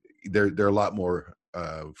 they're a lot more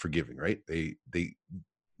forgiving, right?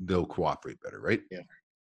 They'll cooperate better, right? Yeah.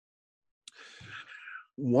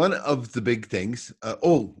 One of the big things,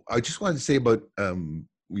 I just wanted to say about,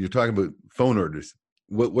 you're talking about phone orders.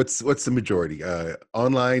 what's the majority?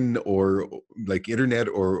 Online or like internet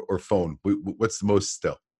or phone? What's the most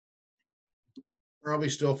still? Probably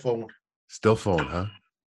still phone. Still phone, huh?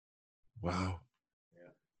 Wow.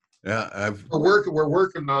 Yeah, We're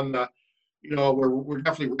working on the, we're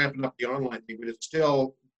definitely ramping up the online thing, but it's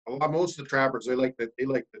still most of the trappers, they like to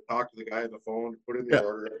talk to the guy on the phone, put in the yeah.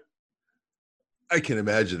 order. I can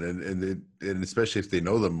imagine, and especially if they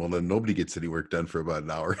know them, well, then nobody gets any work done for about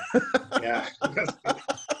an hour. Yeah.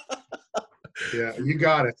 Yeah, you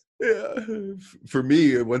got it. Yeah, for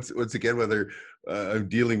me, once again, whether I'm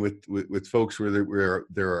dealing with folks where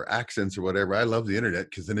there are accents or whatever, I love the internet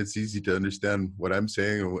because then it's easy to understand what I'm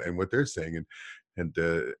saying and what they're saying, and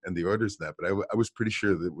the orders and that. But I was pretty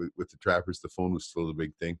sure that with the trappers, the phone was still a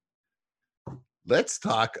big thing. Let's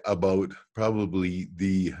talk about probably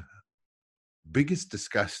the biggest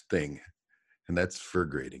discussed thing, and that's fur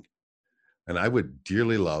grading. And I would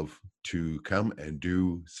dearly love to come and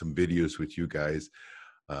do some videos with you guys.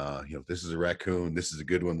 This is a raccoon, this is a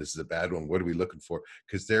good one, this is a bad one. What are we looking for?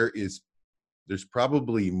 Because there's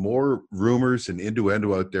probably more rumors and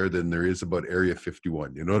innuendo out there than there is about Area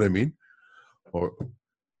 51. You know what I mean? Or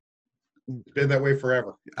it's been that way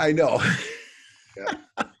forever. I know.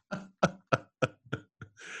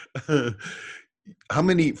 Yeah. How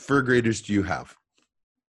many fur graders do you have?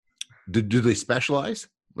 Do they specialize?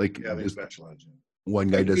 Like, yeah, they specialize. One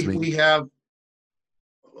guy does. We have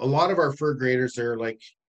a lot of our fur graders. They're like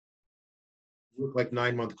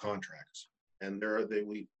 9-month contracts, and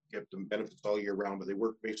we get them benefits all year round, but they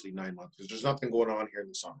work basically 9 months because there's nothing going on here in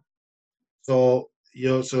the summer. So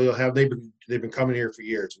you'll have they've been coming here for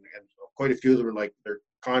years, and quite a few of them are like their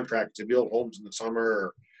contracts. They build homes in the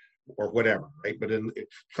summer or whatever, right? But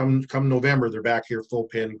come November, they're back here full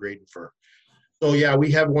pin grading fur. So yeah, we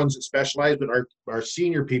have ones that specialize, but our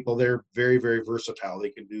senior people, they're very, very versatile. They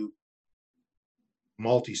can do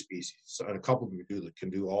multi-species, and a couple of them can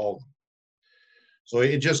do all of them. So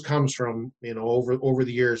it just comes from over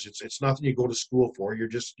the years. It's nothing you go to school for. You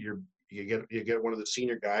get one of the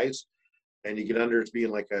senior guys, and you get under as being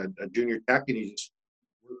like a junior tech, and you just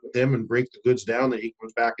work with them and break the goods down. Then he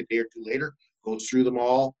comes back a day or two later, goes through them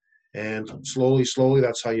all, and slowly,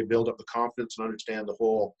 that's how you build up the confidence and understand the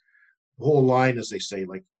whole line, as they say.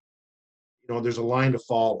 Like, there's a line to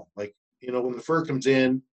follow. Like, when the fur comes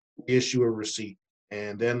in, we issue a receipt,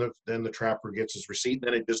 and then the trapper gets his receipt,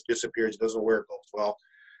 and then it just disappears. It doesn't know where it goes. Well,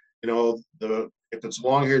 if it's a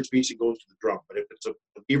long-haired species, it goes to the drum. But if it's the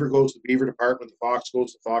beaver goes to the beaver department, the fox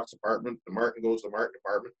goes to the fox department, the marten goes to the marten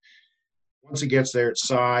department. Once it gets there, it's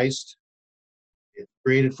sized, it's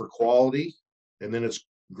graded for quality, and then it's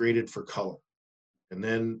graded for color, and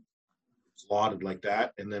then it's lotted like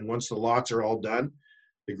that. And then once the lots are all done,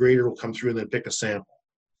 the grader will come through and then pick a sample.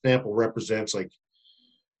 Sample represents, like,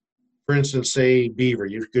 for instance, say beaver.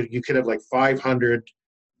 You could have like 500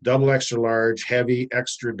 double extra large, heavy,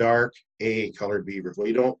 extra dark, A colored beavers. Well,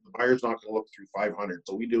 the buyer's not going to look through 500.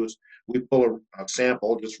 So we do is we pull a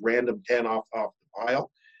sample, just random 10 off the pile,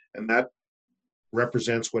 and that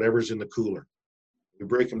represents whatever's in the cooler. We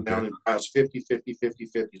break them down in piles 50, 50, 50,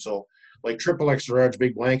 50. So like triple extra large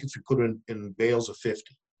big blankets, we put them in bales of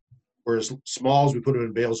 50. Whereas smalls, we put them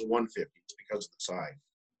in bales of 150. It's because of the size.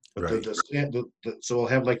 But right. So we'll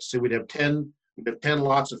have, like, say we'd have 10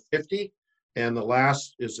 lots of 50, and the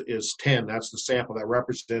last is 10. That's the sample that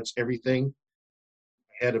represents everything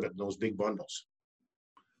ahead of it in those big bundles.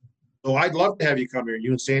 So I'd love to have you come here. You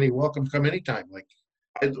and Sandy, welcome to come anytime. Like,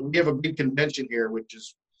 we have a big convention here, which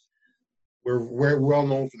is, we're well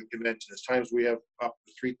known for the convention. There's times we have up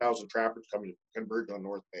to 3,000 trappers coming to Converge on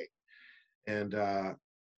North Bay. And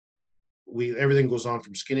everything goes on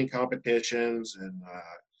from skinning competitions and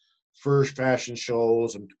fur fashion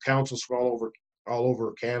shows, and councils from all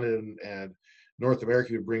over Canada and North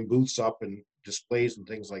America would bring booths up and displays and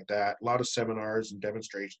things like that. A lot of seminars and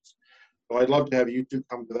demonstrations. So I'd love to have you two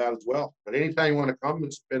come to that as well. But anytime you want to come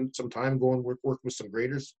and spend some time going work with some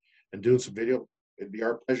graders and doing some video, it'd be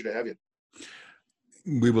our pleasure to have you.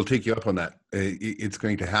 We will take you up on that. It's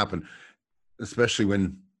going to happen, especially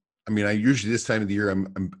when, I usually this time of the year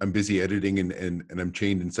I'm busy editing and I'm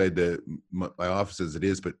chained inside my office as it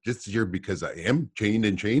is. But just this year, because I am chained,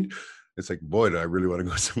 it's like, boy, do I really want to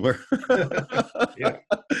go somewhere. Yeah.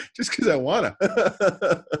 Just because I want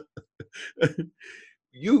to.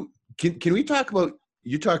 Can we talk about?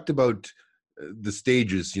 You talked about the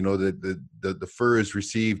stages. The fur is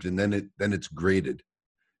received and then it's graded.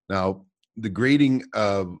 Now, the grading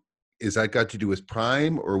is that got to do with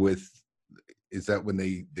prime, or is that when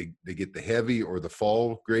they get the heavy or the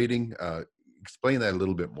fall grading? Explain that a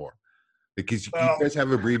little bit more, because you guys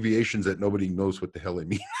have abbreviations that nobody knows what the hell they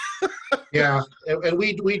mean. Yeah, and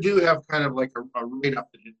we do have kind of like a write up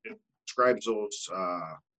that describes those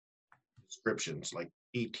descriptions, like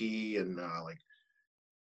ET and like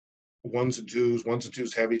ones and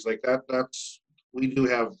twos heavies like that. That's we do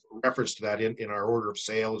have reference to that in our order of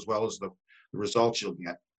sale as well as the results you'll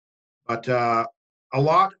get. But a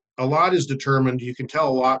lot is determined. You can tell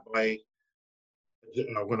a lot by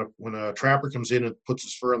when a trapper comes in and puts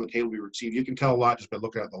his fur on the table we receive. You can tell a lot just by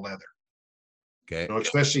looking at the leather. Okay. You know,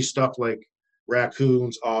 especially stuff like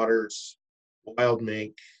raccoons, otters, wild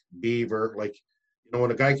mink, beaver. Like, you know,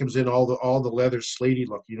 when a guy comes in, all the leather slaty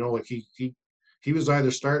look. You know, like he was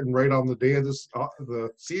either starting right on the day of this the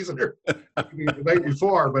season or the night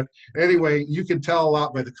before. But anyway, you can tell a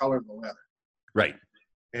lot by the color of the leather. Right.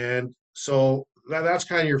 And so that's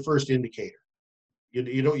kind of your first indicator.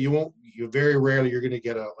 You very rarely you're going to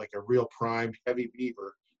get a real prime heavy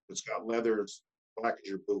beaver that's got leather as black as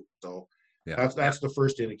your boot. So Yeah. that's the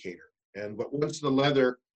first indicator. And but once the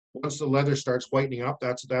leather starts whitening up,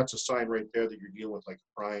 that's a sign right there that you're dealing with like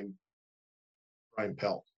a prime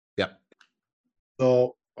pelt. Yeah.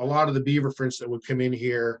 So a lot of the beaver, for instance, that would come in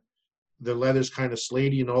here, the leather's kind of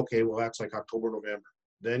slaty, and okay, well that's like October, November.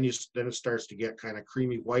 Then it starts to get kind of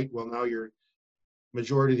creamy white. Well, now your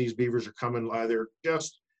majority of these beavers are coming either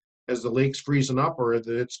just as the lake's freezing up or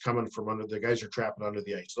that it's coming from under the guys are trapping under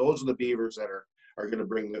the ice. Those are the beavers that are going to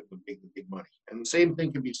bring the big money. And the same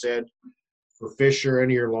thing can be said for fish or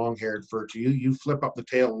any of your long-haired fur. You flip up the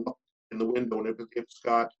tail and look in the window, and if it's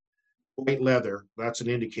got white leather, that's an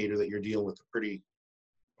indicator that you're dealing with a pretty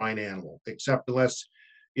fine animal. Except unless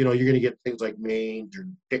you're going to get things like mange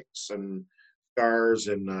and ticks and scars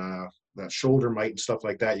and that shoulder mite and stuff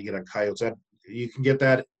like that. You get on coyotes. That you can get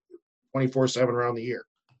that 24/7 around the year.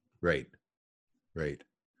 Right.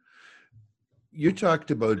 You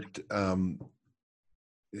talked about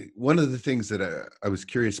one of the things that I was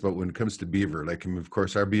curious about when it comes to beaver. Like, I mean, of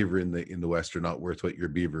course, our beaver in the West are not worth what your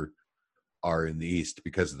beaver are in the East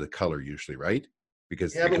because of the color, usually, right?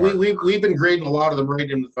 Because yeah, but we've been grading a lot of them right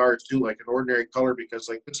in the ours too, like an ordinary color. Because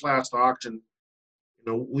like this last auction,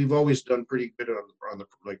 we've always done pretty good on the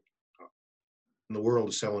like in the world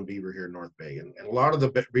of selling beaver here in North Bay, and a lot of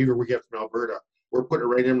the beaver we get from Alberta, we're putting it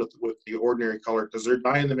right in with the ordinary color because they're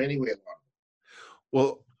dyeing them anyway. A lot of them.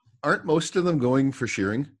 Well, aren't most of them going for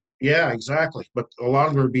shearing? Yeah, exactly. But a lot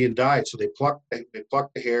of them are being dyed, so they pluck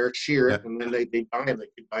the hair, shear it, and then they dye them. They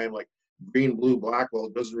could dye them like green, blue, black. Well,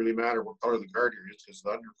 it doesn't really matter what color the garter is because the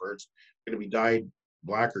underfur is going to be dyed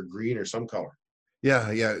black or green or some color.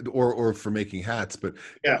 Yeah, or for making hats. But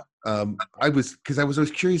yeah, I was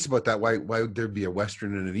always curious about that. Why would there be a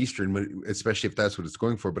Western and an Eastern, especially if that's what it's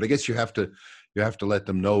going for? But I guess you have to let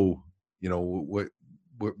them know,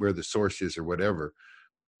 where the source is or whatever.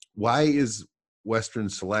 Why is Western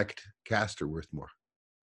Select castor worth more?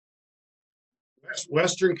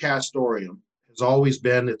 Western Castorium has always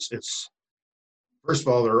been it's first of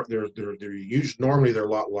all they're usually normally they're a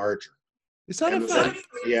lot larger. Is that a fact?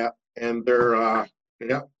 Yeah, and they're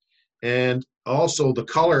and also the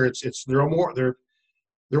color they're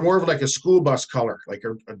more of like a school bus color, like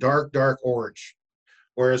a dark orange,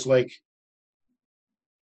 whereas like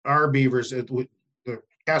our beavers the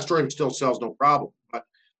Castorium still sells no problem, but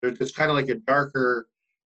it's kind of like a darker,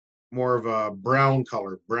 more of a brown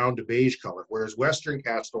to beige color, whereas Western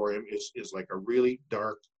Castorium is like a really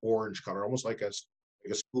dark orange color, almost like a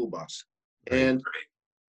school bus. Right. And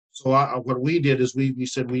so what we did is we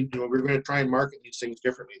said we're going to try and market these things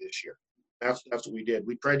differently this year. That's what we did.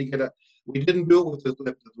 We tried to get we didn't do it with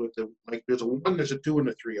the like there's a 1, there's a 2, and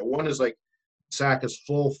a 3. A 1 is like sack is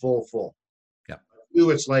full. Yeah. A 2,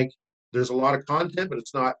 it's like there's a lot of content, but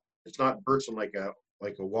it's not bursting like a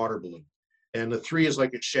water balloon. And the 3 is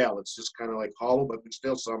like a shell. It's just kind of like hollow, but there's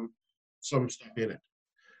still some stuff in it.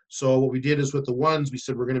 So what we did is with the 1s, we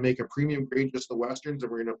said we're going to make a premium grade, just the Westerns,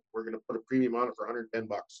 and we're going to put a premium on it for $110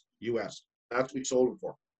 US. That's what we sold them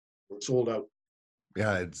for. We're sold out.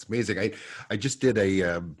 Yeah, it's amazing. I just did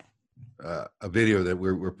a video that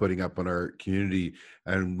we're putting up on our community,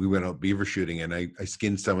 and we went out beaver shooting, and I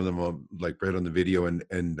skinned some of them like right on the video, and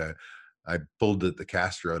I pulled the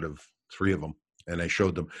castor out of 3 of them. And I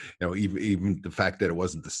showed them, even the fact that it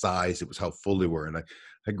wasn't the size, it was how full they were. And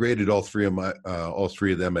I graded all three of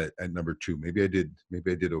them at number 2. Maybe I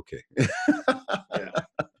did okay. Yeah.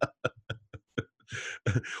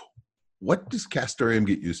 What does Castorium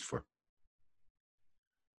get used for?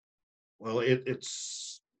 Well,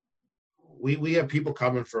 we have people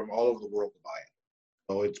coming from all over the world to buy it.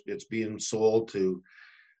 So it's being sold to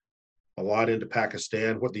a lot into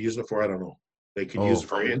Pakistan. What they use it for, I don't know. They can use it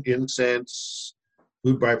for incense,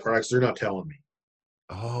 food byproducts. They're not telling me.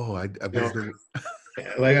 Oh,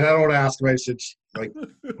 Like, I don't ask them. I said, like,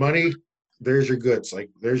 money, there's your goods. Like,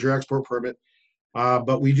 there's your export permit.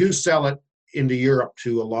 But we do sell it into Europe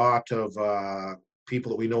to a lot of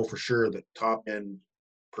people that we know for sure that top end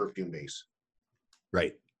perfume base.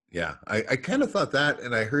 Right. Yeah. I kind of thought that,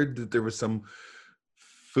 and I heard that there was some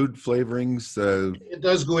food flavorings. It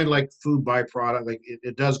does go in like food byproduct, like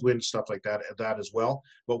it does go into stuff like that as well.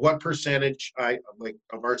 But what percentage I like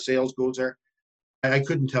of our sales goes there, I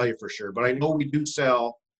couldn't tell you for sure. But I know we do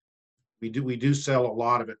sell a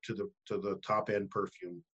lot of it to the top end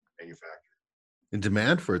perfume manufacturer. and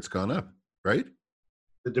demand for it's gone up, right?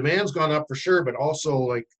 The demand's gone up for sure, but also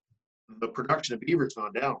like the production of beaver's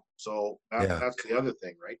gone down. So Yeah. that's the other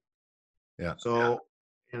thing, right? Yeah. So,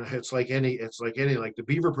 and like the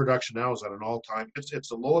beaver production now is at an all-time. It's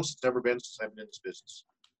the lowest it's ever been since I've been in this business.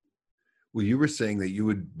 Well, you were saying that you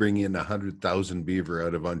would bring in 100,000 beaver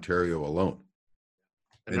out of Ontario alone.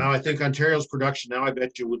 And now I think Ontario's production now, I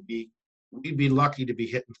bet you we'd be lucky to be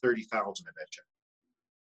hitting 30,000. I bet you.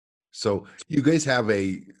 So you guys have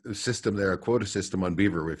a system there, a quota system on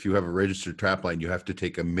beaver. If you have a registered trap line, you have to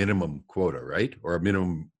take a minimum quota, right? Or a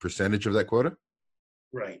minimum percentage of that quota?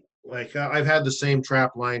 Right. Like I've had the same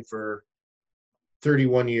trap line for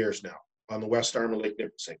 31 years now on the West Arm of Lake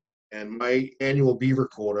Nipissing. And my annual beaver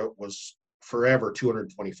quota was forever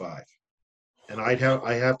 225. And I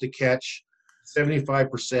have to catch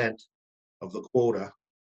 75% of the quota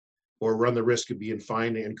or run the risk of being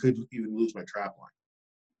fined and could even lose my trap line.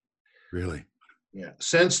 Really? Yeah.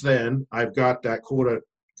 Since then, I've got that quota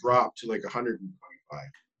dropped to like 125.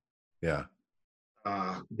 Yeah.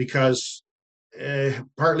 Because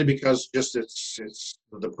partly because just it's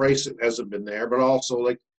the price hasn't been there, but also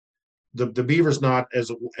like the beaver's not as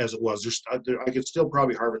it was. I could still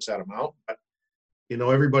probably harvest that amount, but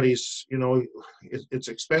everybody's it's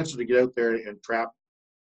expensive to get out there and trap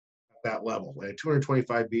at that level. At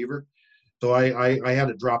 225 beaver, so I had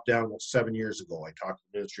to drop down about 7 years ago. I talked to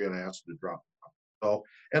the ministry and I asked them to drop. So,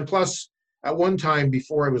 and plus, at one time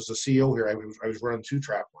before I was the CEO here, I was running 2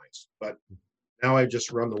 trap lines, but now I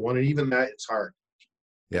just run the one, and even that it's hard.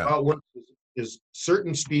 Yeah. What is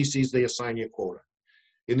certain species they assign you a quota.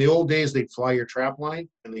 In the old days, they'd fly your trap line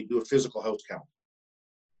and they do a physical house count.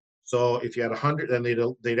 So if you had 100, then they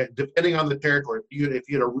depending on the territory, if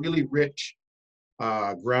you had a really rich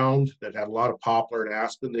ground that had a lot of poplar and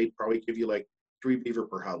aspen, they'd probably give you like 3 beaver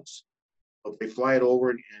per house. So if they fly it over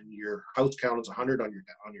and your house count is 100 on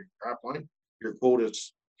your trap line, your quota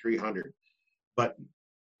is 300. But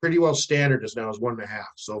pretty well standard is 1.5.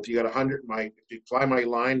 So if you got 100, if you fly my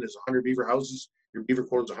line, there's 100 beaver houses, your beaver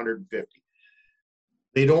quota is 150.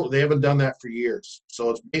 They haven't done that for years. So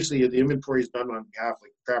it's basically the inventory is done on behalf,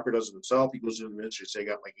 like the trapper does it himself. He goes to the ministry, say, I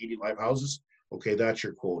got like 80 live houses. Okay, that's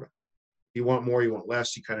your quota. If you want more, you want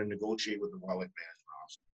less, you kind of negotiate with the wildlife management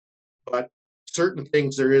office. But certain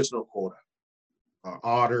things, there is no quota.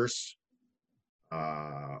 Otters,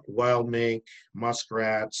 wild mink,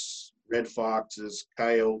 muskrats, red foxes,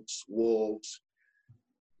 coyotes, wolves.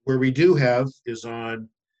 Where we do have is on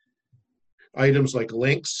items like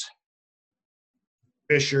lynx,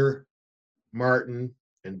 fisher, marten,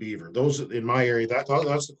 and beaver. Those in my area, that's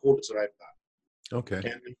the quotas that I've got. Okay.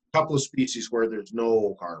 And a couple of species where there's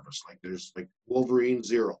no harvest, like there's like wolverine,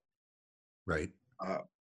 0. Right.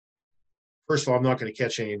 First of all, I'm not going to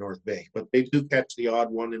catch any in North Bay, but they do catch the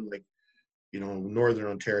odd one in like, northern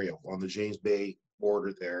Ontario on the James Bay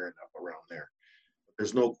border there and up around there. But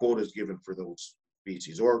there's no quotas given for those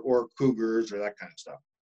species or cougars or that kind of stuff.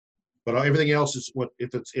 But everything else is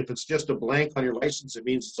if it's just a blank on your license, it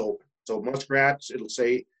means it's open. So muskrats, it'll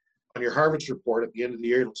say on your harvest report at the end of the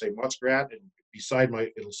year, it'll say muskrat, and beside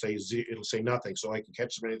it'll say nothing, so I can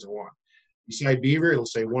catch as many as I want. Beside beaver, it'll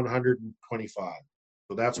say 125.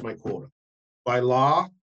 So that's my quota. By law,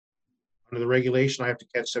 under the regulation, I have to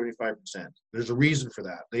catch 75%. There's a reason for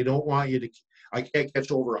that. They don't want you to. I can't catch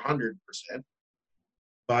over 100%.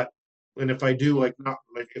 But and if I do, if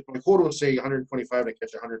my quota was say 125, I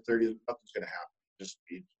catch 130, nothing's going to happen. Just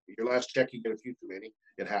your last check, you get a few too many.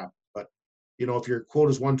 It happens. But if your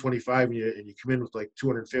quota is 125 and you come in with like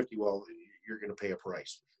 250, well, you're going to pay a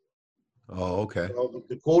price. Oh, okay. So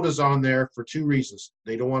the quota's on there for 2 reasons.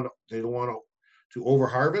 They don't want to over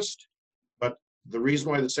harvest, but the reason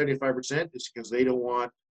why the 75% is because they don't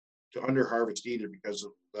want to under harvest either, because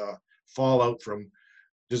of the fallout from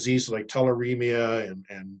diseases like tularemia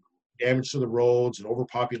and damage to the roads and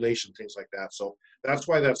overpopulation, things like that. So that's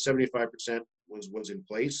why that 75% was in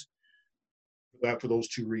place. For those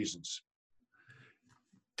 2 reasons.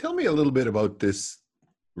 Tell me a little bit about this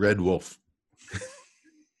red wolf.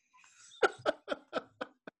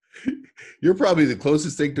 You're probably the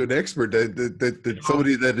closest thing to an expert that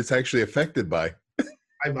somebody that it's actually affected by.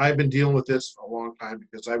 I've been dealing with this for a long time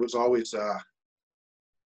because I was always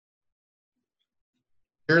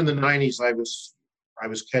during the 90s. I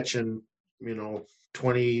was catching,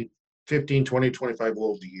 20, 15, 20, 25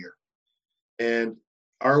 wolves a year, and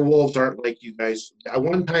our wolves aren't like you guys. At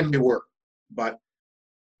one time they were, but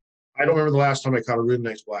I don't remember the last time I caught a real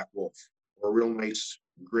nice black wolf or a real nice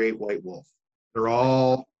gray white wolf. They're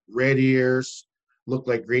all red ears, look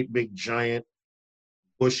like great big giant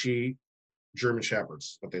bushy German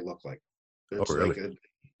shepherds. What they look like. Oh, It's really? like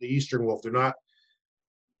the eastern wolf. They're not,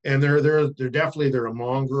 and they're definitely they're a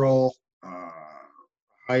mongrel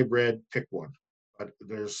hybrid. Pick one, but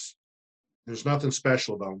there's nothing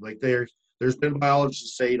special about them. Like there's been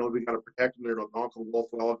biologists that say we got to protect them. They're an Algonquin wolf.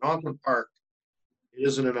 Well, Algonquin Park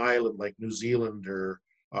isn't an island like New Zealand or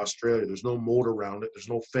Australia. There's no moat around it. There's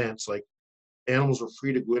no fence. Like animals are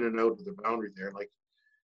free to go in and out of the boundary there. Like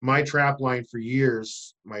my trap line for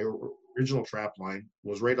years, my original trap line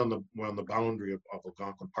was right on the boundary of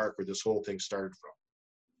Algonquin Park where this whole thing started from.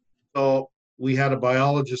 So we had a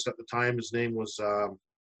biologist at the time. His name was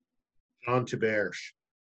John Tiberge.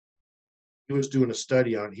 He was doing a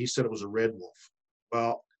study on it. He said it was a red wolf.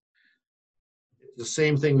 Well, it's the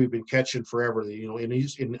same thing we've been catching forever.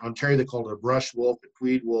 In Ontario they called it a brush wolf, a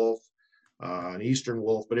tweed wolf, an eastern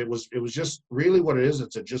wolf, but it was just really what it is.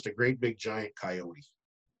 It's just a great big giant coyote.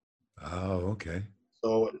 Oh, okay.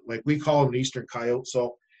 So like we call it an eastern coyote.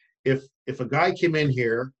 So if a guy came in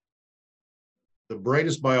here, the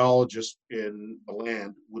brightest biologist in the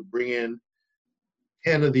land would bring in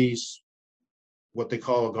 10 of these, what they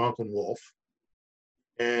call Algonquin wolf,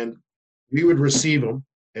 and we would receive them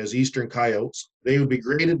as eastern coyotes. They would be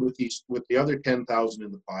graded with the other 10,000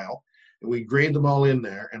 in the pile, and we'd grade them all in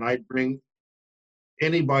there, and I'd bring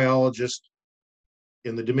any biologist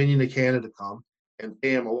in the Dominion of Canada come and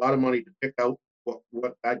pay him a lot of money to pick out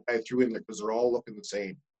what that guy threw in there because they're all looking the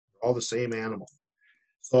same, all the same animal.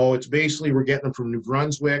 So it's basically we're getting them from New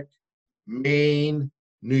Brunswick, Maine,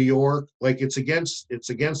 New York. Like it's against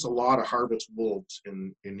a lot of harvest wolves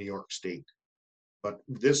in New York State. But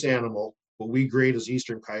this animal, what we grade as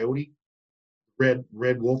eastern coyote, red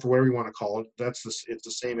wolf, or whatever you want to call it, it's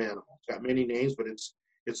the same animal. It's got many names, but it's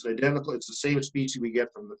identical. It's the same species we get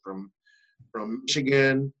from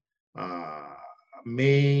Michigan,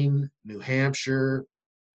 Maine, New Hampshire,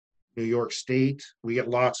 New York State. We get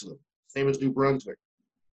lots of them. Same as New Brunswick,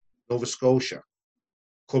 Nova Scotia,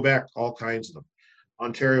 Quebec, all kinds of them.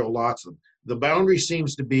 Ontario, lots of them. The boundary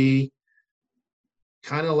seems to be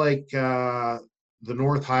kind of like the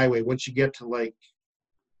North Highway. Once you hit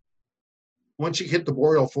the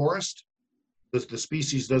boreal forest, the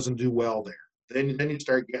species doesn't do well there. Then you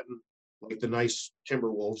start getting like the nice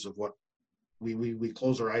timber wolves of what we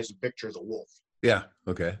close our eyes and picture as a wolf. Yeah.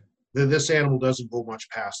 Okay. This animal doesn't go much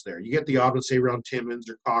past there. You get the odd one, say around Timmins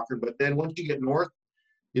or Cochrane, but then once you get north,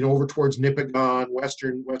 over towards Nipigon,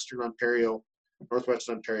 Western Ontario, Northwest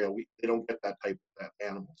Ontario, they don't get that type of that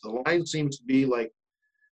animal. The line seems to be like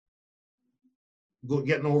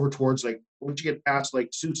getting over towards like once you get past like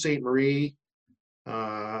Sault Ste. Marie,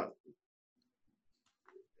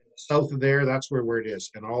 south of there, that's where it is,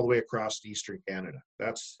 and all the way across eastern Canada.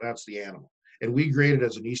 That's the animal, and we grade it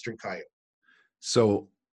as an eastern coyote. So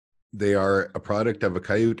they are a product of a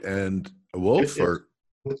coyote and a wolf,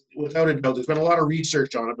 without a doubt. There's been a lot of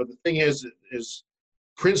research on it, but the thing is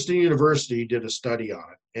Princeton University did a study on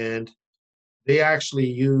it, and they actually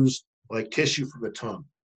used like tissue from the tongue.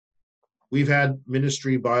 We've had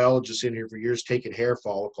ministry biologists in here for years taking hair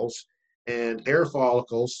follicles, and hair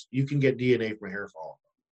follicles, you can get DNA from a hair follicle.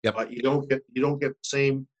 Yep. But you don't get the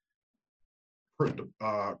same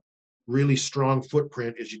really strong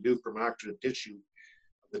footprint as you do from actual tissue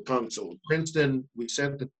of the tongue. So Princeton, we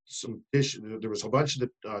sent some tissue. There was a bunch of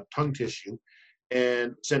the tongue tissue,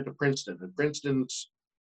 and sent to Princeton. And Princeton's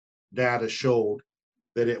data showed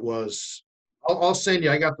that it was. I'll send you.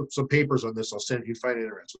 I got some papers on this. I'll send you. Find it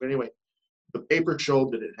interesting. But anyway, the paper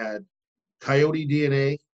showed that it had coyote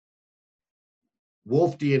DNA,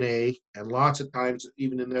 wolf DNA, and lots of times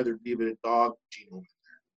even in there there'd be a bit of dog genome in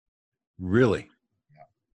there. Really? Yeah.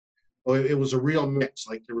 Well, it was a real mix.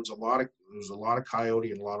 Like there was a lot of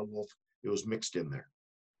coyote and a lot of wolf. It was mixed in there.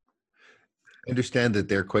 I understand that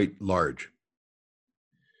they're quite large.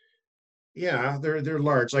 Yeah, they're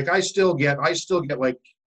large. Like I still get like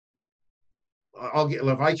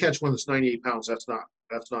if I catch one that's 98 pounds, that's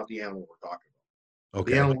not the animal we're talking about.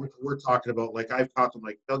 Okay. The animal we're talking about, like I've caught them,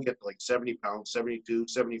 like they'll get to like 70 pounds, 72,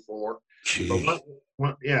 74.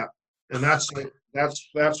 Yeah. And that's what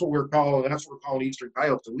we're calling eastern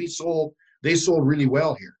coyotes. And we sold they sold really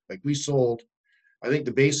well here. Like we sold, I think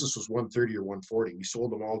the basis was 130 or 140. We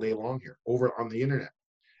sold them all day long here over on the internet.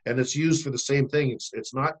 And it's used for the same thing.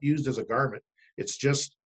 It's not used as a garment. It's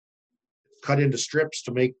just cut into strips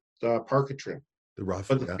to make the parka trim. The rough.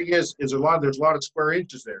 But the Yeah. thing is there's a lot of square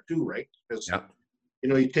inches there too, right? Because Yeah.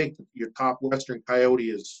 you take your top Western Coyote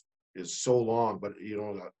is so long, but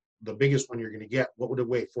the biggest one you're going to get, what would it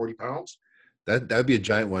weigh? 40 pounds? That'd be a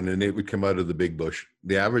giant one, and it would come out of the big bush.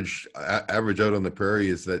 The average out on the prairie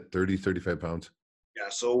is that 30, 35 pounds. Yeah,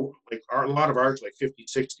 so like a lot of ours like 50,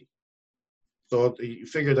 60. So you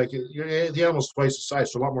figure like the animal's twice the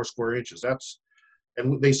size, so a lot more square inches.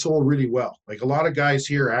 And they sold really well. Like a lot of guys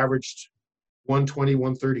here averaged 120,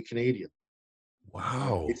 130 Canadian.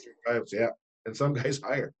 Wow. Yeah, and some guys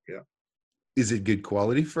higher. Yeah. Is it good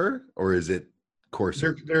quality fur, or is it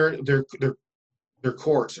coarser? They're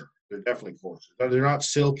coarser. They're definitely coarser. They're not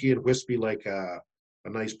silky and wispy like a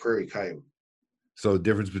nice prairie coyote. So the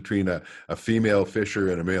difference between a female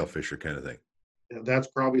fisher and a male fisher kind of thing. And that's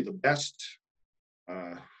probably the best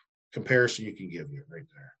comparison you can give you right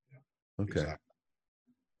there. Yeah, Okay. exactly.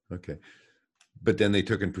 Okay. But then they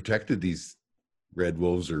took and protected these red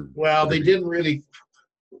wolves, or well, they didn't really.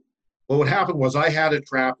 Well, what happened was I had a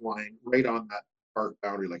trap line right on that park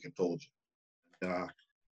boundary, like I told you.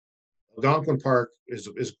 Algonquin Park is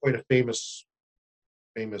quite a famous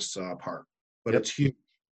park, but Yep. it's huge.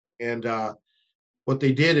 And what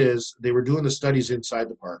they did is they were doing the studies inside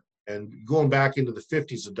the park, and going back into the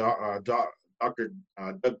 50s, Dr. Doug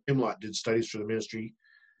Pimlott did studies for the ministry,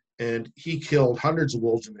 and he killed hundreds of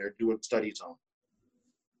wolves in there doing studies on them.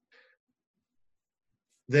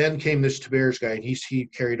 Then came this Taberge guy, and he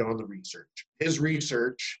carried on the research. His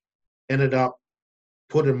research ended up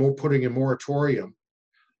putting a moratorium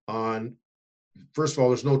on, first of all,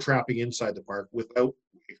 there's no trapping inside the park without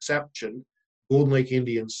exception. Golden Lake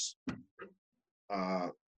Indians,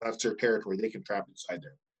 that's their territory. They can trap inside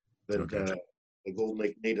there. The Golden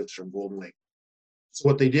Lake natives from Golden Lake. So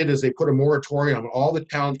what they did is they put a moratorium on all the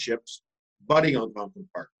townships butting on Algonquin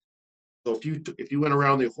Park. So if you went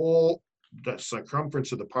around the whole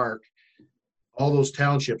circumference of the park, all those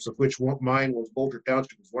townships, of which mine was Boulder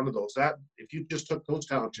Township, was one of those. That if you just took those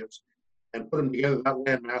townships and put them together, that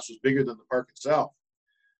land mass was bigger than the park itself.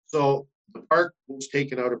 So the park was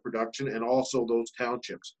taken out of production, and also those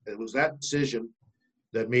townships. It was that decision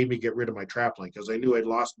that made me get rid of my trap line, because I knew I'd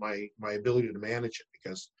lost my ability to manage it.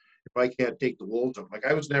 Because if I can't take the wolves up, like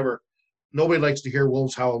nobody likes to hear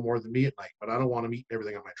wolves howl more than me at night, but I don't want them eating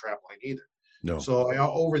everything on my trap line either. No. So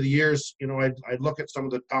over the years, I'd look at some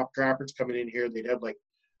of the top trappers coming in here. They'd have like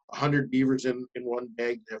 100 beavers in one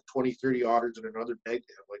bag. They have 20, 30 otters in another bag.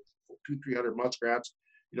 They have like 200, 300 muskrats,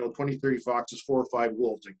 20, 30 foxes, 4 or 5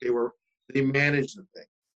 wolves. Like they managed the thing.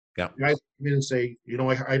 Yeah. The guys come in and say,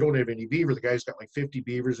 I don't have any beaver. The guy's got like 50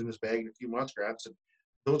 beavers in his bag and a few muskrats, and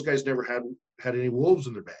those guys never had any wolves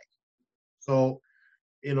in their bag. So,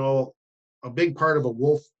 a big part of a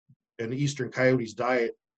wolf and eastern coyote's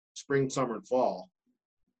diet, spring, summer, and fall,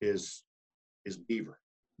 is beaver.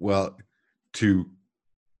 Well, to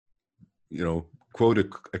quote a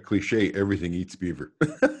cliche, everything eats beaver.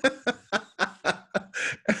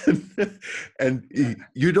 and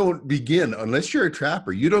you don't begin, unless you're a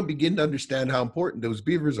trapper, you don't begin to understand how important those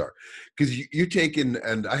beavers are. Because you take in,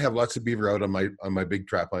 and I have lots of beaver out on my big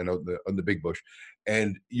trap line out on the big bush,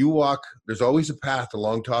 and you walk, there's always a path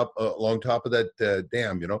along top of that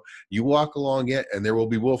dam. You walk along it, and there will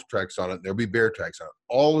be wolf tracks on it, there'll be bear tracks on it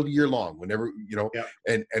all year long, whenever Yeah.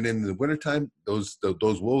 and in the wintertime, those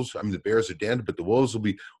wolves, the bears are dead, but the wolves will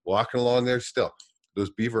be walking along there still. Those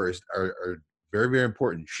beaver are very, very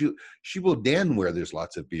important. She will den where there's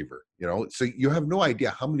lots of beaver, so you have no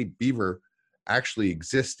idea how many beaver actually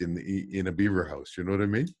exist in a beaver house. You know what I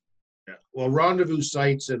mean? Yeah. Well, rendezvous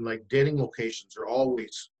sites and like denning locations are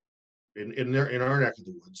always in our neck of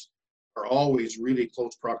the woods are always really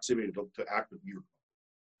close proximity to active beaver.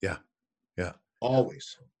 Yeah. Yeah.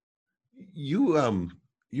 Always. You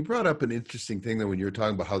brought up an interesting thing, though, when you were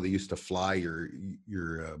talking about how they used to fly your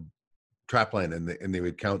trap line, and they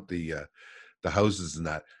would count the houses and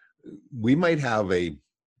that. We might have a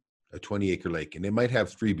 20-acre lake, and it might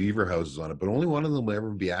have 3 beaver houses on it, but only one of them will ever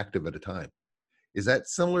be active at a time. Is that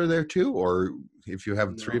similar there too? Or if you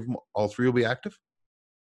have 3 of them, all 3 will be active?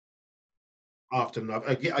 Often enough.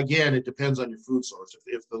 Again, it depends on your food source.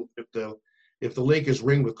 If the lake is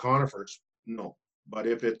ringed with conifers, no. But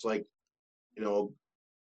if it's like, good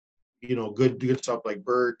stuff like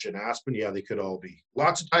birch and aspen, yeah, they could all be.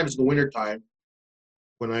 Lots of times in the wintertime,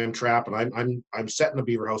 when I'm trapping, I'm setting a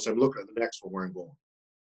beaver house, I'm looking at the next one where I'm going.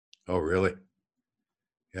 Oh, really?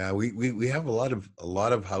 Yeah, we have a lot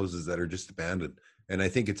of houses that are just abandoned, and I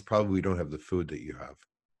think it's probably we don't have the food that you have.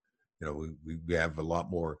 You know, we have a lot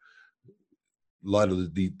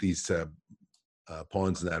of these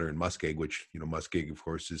ponds that are in muskeg, which muskeg, of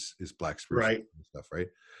course, is black spruce Right. and stuff, right?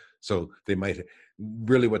 So they might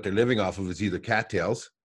really what they're living off of is either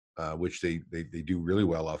cattails, which they do really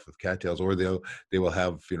well off of cattails, or they will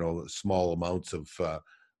have small amounts of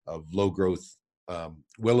low growth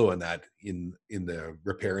willow and that in the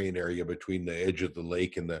riparian area between the edge of the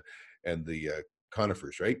lake and the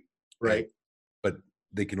conifers, right? And Right. but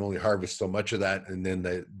they can only harvest so much of that, and then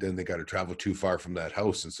they got to travel too far from that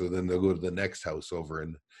house, and so then they'll go to the next house over,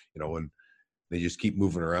 and they just keep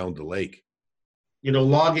moving around the lake.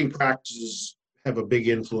 Logging practices have a big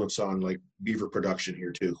influence on like beaver production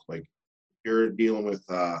here too. Like you're dealing with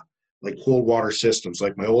like cold water systems.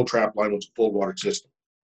 Like my old trap line was a cold water system,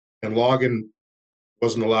 and logging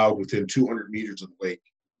wasn't allowed within 200 meters of the lake.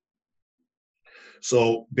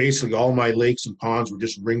 So basically, all my lakes and ponds were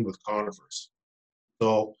just ringed with conifers.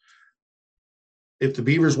 So if the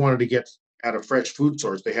beavers wanted to get at a fresh food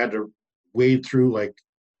source, they had to wade through like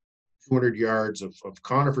 200 yards of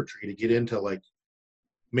conifer tree to get into like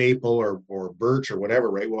maple or birch or whatever,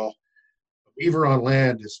 right? Well, a beaver on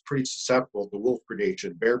land is pretty susceptible to wolf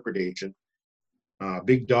predation, bear predation,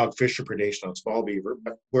 big dog fisher predation on small beaver.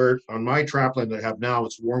 But where on my trapland I have now,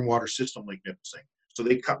 it's warm water system lake nipissing. So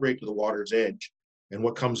they cut right to the water's edge. And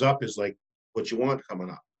what comes up is like what you want coming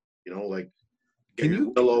up, like you Can get your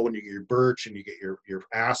you willow and you get your birch and you get your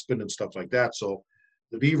aspen and stuff like that. So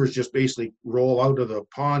the beavers just basically roll out of the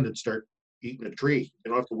pond and start eating a tree.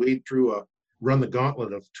 You don't have to wade through run the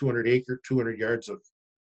gauntlet of 200 yards of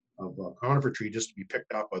conifer tree just to be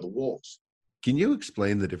picked out by the wolves. can you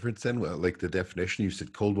explain the difference then? Well, like the definition, you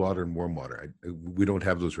said cold water and warm water. We don't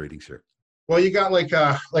have those ratings here. Well, you got like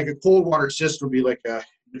a cold water system would be like a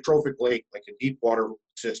eutrophic lake, like a deep water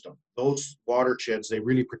system. Those watersheds, they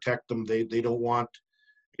really protect them. They don't want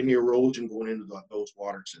any erosion going into those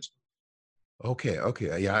water systems. Okay,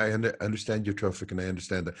 yeah, I understand eutrophic, and I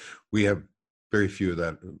understand that we have very few of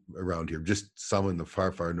that around here. Just some in the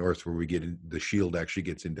far north where we get in, the shield actually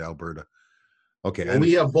gets into Alberta. Okay, I Well,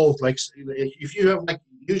 we understand. have both. Like if you have like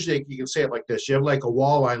usually you can say it like this: you have like a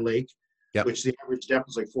walleye lake, Yep. which the average depth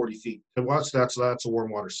is like 40 feet. And that's a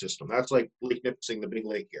warm water system. That's like Lake Nipissing, the big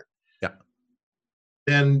lake here. Yeah.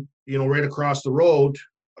 Then right across the road,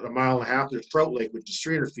 a mile and a half, there's Trout Lake, which is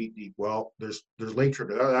 300 feet deep. Well, there's Lake Trout.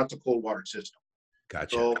 That's a cold water system.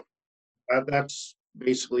 Gotcha. So that's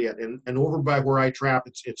basically it. And over by where I trap,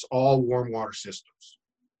 it's all warm water systems.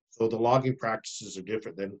 So the logging practices are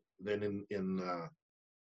different than in an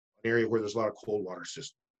area where there's a lot of cold water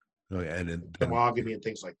systems, Oh, yeah, and then monogamy and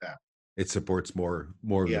things like that. it supports more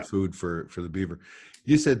of the Yeah. food for the beaver.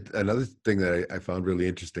 You said another thing that I found really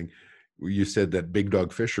interesting. You said that big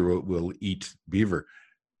dog fisher will eat beaver.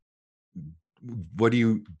 What do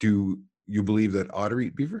you do? You believe that otter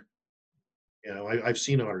eat beaver? I've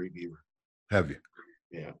seen otter eat beaver. Have you?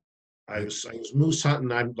 Yeah. I was moose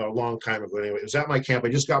hunting a long time ago. Anyway, it was at my camp. I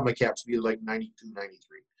just got my cap to be like 92,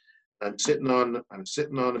 93. I'm sitting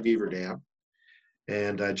on a beaver dam,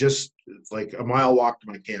 and just it's like a mile walk to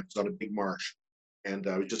my camp. It's on a big marsh, and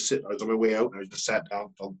I was just sitting. I was on my way out, and I was just sat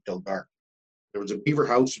down till dark. There was a beaver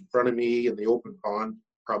house in front of me in the open pond,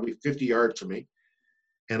 probably 50 yards from me,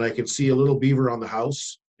 and I could see a little beaver on the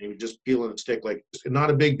house. And he was just peeling a stick, like not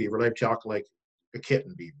a big beaver. I'm talking like a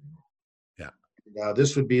kitten beaver. Yeah.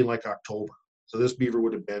 This would be like October. So this beaver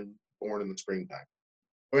would have been born in the springtime.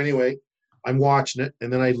 So anyway, I'm watching it,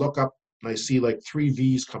 and then I look up and I see like 3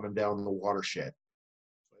 V's coming down the watershed.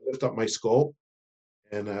 So I lift up my scope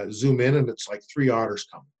and zoom in, and it's like 3 otters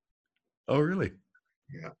coming. Oh, really?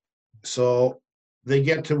 Yeah. So they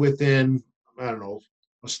get to within, I don't know,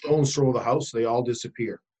 a stone's throw of the house. They all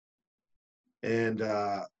disappear. And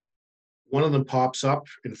one of them pops up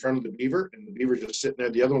in front of the beaver, and the beaver's just sitting there.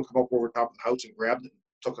 The other one come up over top of the house and grabbed it and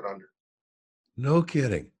took it under. No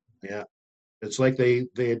kidding. Yeah. It's like you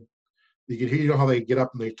could hear how they get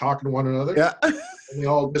up and they're talking to one another, Yeah. and they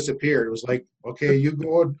all disappeared. It was like, okay, you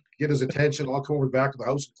go and get his attention. I'll come over the back of the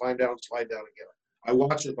house and climb down and slide down and get him. I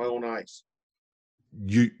watched it with my own eyes.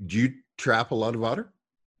 Do you trap a lot of otter?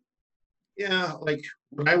 Yeah, like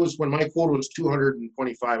when my quota was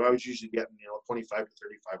 225, I was usually getting 25 to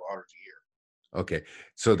 35 otters a year. Okay,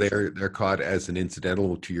 so they're caught as an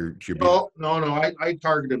incidental to your No, I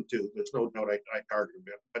target them too. There's no doubt I target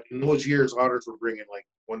them. But in those years, otters were bringing like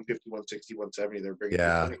 150, 160, 170. They're bringing.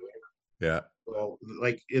 Yeah. So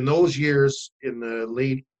like in those years, in the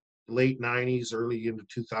late 90s, early into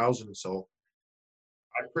 2000, so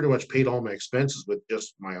I pretty much paid all my expenses with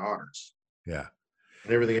just my otters. Yeah.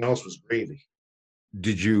 and everything else was gravy.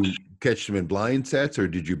 Did you catch them in blind sets, or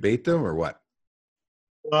did you bait them, or what?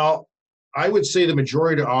 Well, I would say the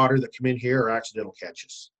majority of otter that come in here are accidental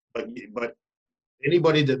catches. But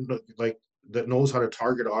anybody that knows how to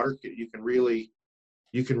target otter, you can really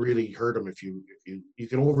hurt them if you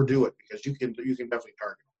can overdo it, because you can definitely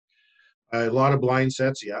target them. A lot of blind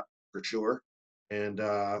sets, yeah, for sure, and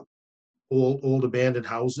old abandoned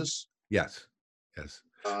houses. Yes, yes.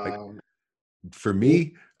 Like Um, for old,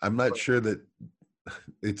 me, I'm not sure that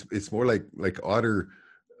it's more like otter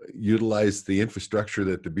utilize the infrastructure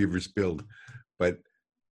that the beavers build, but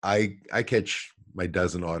I catch my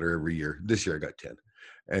dozen otter every year. This year I got 10,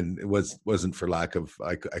 and it wasn't for lack of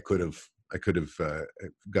I could have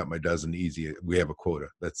got my dozen easy. We have a quota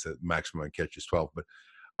that's a maximum I catch is 12, but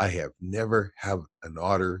I have never have an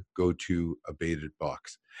otter go to a baited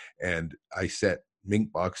box, and I set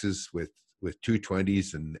mink boxes with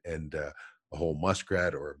 220s and a whole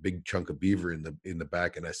muskrat or a big chunk of beaver in the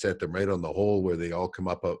back, and I set them right on the hole where they all come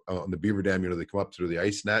up on the beaver dam. You know, they come up through the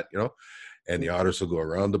ice net, you know, and the otters will go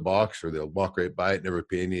around the box or they'll walk right by it, never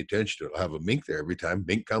pay any attention to it. I'll have a mink there every time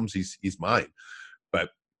mink comes, he's mine. But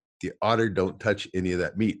the otter don't touch any of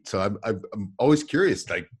that meat. So I'm always curious,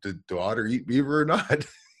 like, do otter eat beaver or not?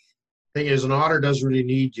 thing is, an otter doesn't really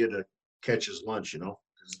need you to catch his lunch, you know,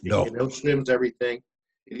 'cause it No. outswims everything.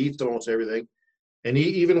 It eats almost everything, and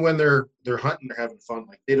even when they're hunting, they're having fun.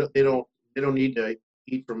 Like they don't need to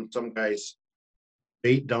eat from some guy's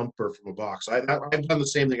bait dump or from a box. I've done the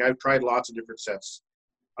same thing. I've tried lots of different sets.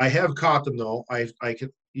 I have caught them though. I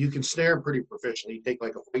can You can snare them pretty proficiently. You take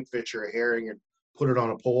like a whitefish or a herring and put it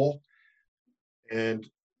on a pole, and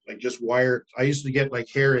like just wire. I used to get like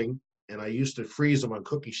herring, and I used to freeze them on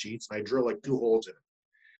cookie sheets, and I drill like 2 holes in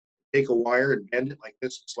it. Take a wire and bend it like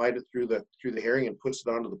this, slide it through the herring, and puts it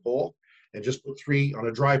onto the pole, and just put 3 on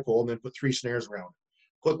a dry pole, and then put 3 snares around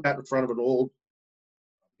it. Put that in front of an old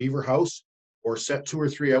beaver house, or set 2 or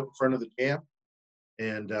 3 out in front of the dam,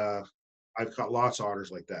 and I've caught lots of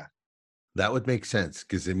otters like that. That would make sense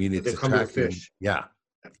because I mean They it's come to the attracting. fish. Yeah,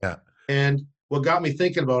 yeah. And what got me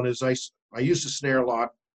thinking about it is I used to snare a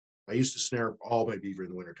lot. I used to snare all my beaver in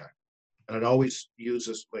the wintertime. And I'd always use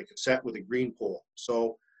this like a set with a green pole.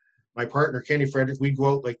 So my partner, Kenny Frederick, we'd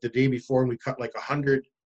go out like the day before and we cut like 100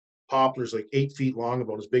 poplars, like 8 feet long,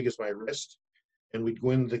 about as big as my wrist. And we'd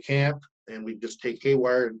go into the camp and we'd just take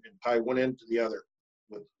K-wire and tie one end to the other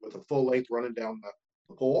with a full length running down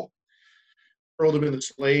the pole. Throw them in the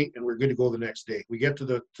sleigh, and we're good to go the next day. We get to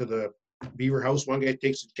the beaver house. One guy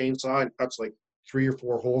takes a chainsaw and cuts like 3 or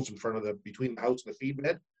 4 holes in front of between the house and the feed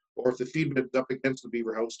bed. Or if the feed bed's up against the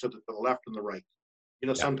beaver house, to the left and the right. You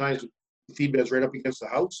know, Yeah. sometimes the feed bed's right up against the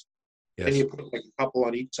house, then Yes. you put like a couple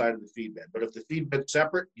on each side of the feed bed. But if the feed bed's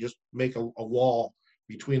separate, you just make a wall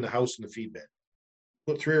between the house and the feed bed.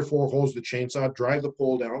 Put 3 or 4 holes with the chainsaw, drive the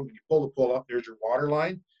pole down. When you pull the pole up, there's your water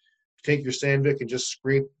line. Take your Sandvik and just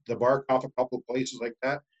scrape the bark off a couple of places like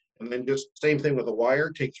that. And then just same thing with a wire.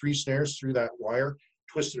 Take 3 snares through that wire,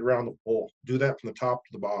 twist it around the pole. Do that from the top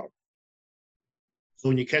to the bottom. So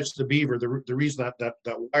when you catch the beaver, the reason that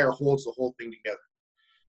wire holds the whole thing together.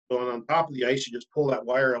 So on top of the ice, you just pull that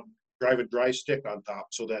wire out, drive a dry stick on top,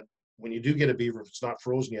 so that when you do get a beaver, if it's not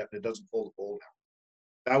frozen yet, it doesn't pull the pole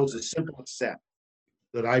down. That was the simplest set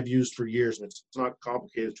that I've used for years, and it's not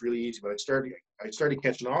complicated. It's really easy. But I started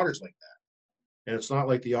catching otters like that, and it's not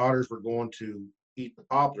like the otters were going to eat the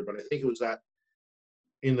poplar, but I think it was that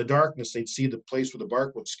in the darkness they'd see the place where the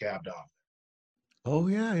bark was scabbed off. Oh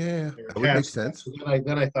yeah, yeah, yeah. They were That would make attached to that. sense. So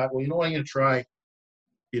then I thought, well, you know, I'm going to try,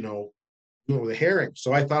 you know, the herring.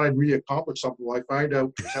 So I thought I'd really accomplish something. Well, I find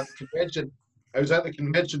out I was at the convention. I was at the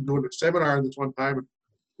convention doing a seminar this one time, and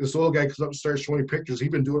this little guy comes up and starts showing pictures.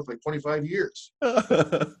 He's been doing it for like 25 years.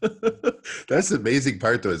 That's the amazing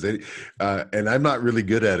part, though, is that, and I'm not really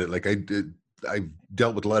good at it. Like I've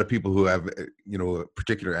dealt with a lot of people who have, you know, a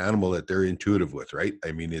particular animal that they're intuitive with, right?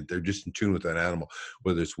 I mean, they're just in tune with that animal,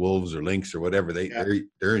 whether it's wolves or lynx or whatever. Yeah.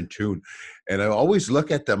 They're in tune, and I always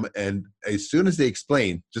look at them, and as soon as they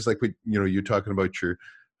explain, just like what, you know, you're talking about your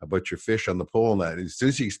fish on the pole and that. As soon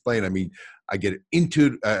as you explain, I mean, I get it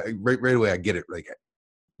into right away. I get it, like,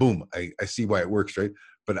 boom. I see why it works, right?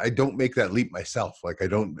 But I don't make that leap myself. Like I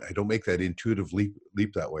don't make that intuitive leap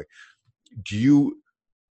that way. Do you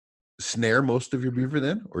snare most of your beaver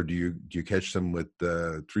then, or do you catch them with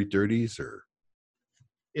 330s or?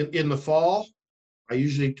 In the fall, I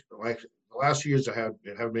usually, like the last few years, haven't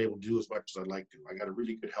been able to do as much as I'd like to. I got a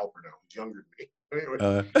really good helper now who's younger than me.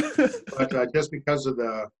 Anyway, but just because of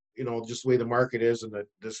the, you know, just the way the market is, and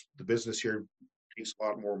the business here takes a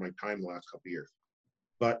lot more of my time the last couple of years.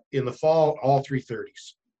 But in the fall, all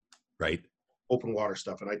 330s. Right. open water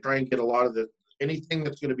stuff. And I try and get a lot of anything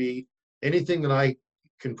that's going to be, anything that I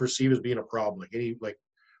can perceive as being a problem, like any like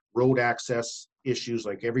road access issues,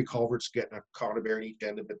 like every culvert's getting a conibear at each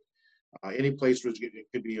end of it. Any place where it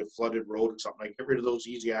could be a flooded road or something, I get rid of those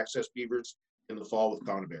easy access beavers in the fall with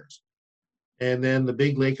conibears. And then the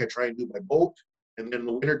big lake, I try and do by boat. And then in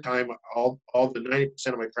the wintertime, all the 90%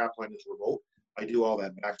 of my trap line is remote. I do all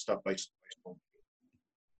that back stuff by stone.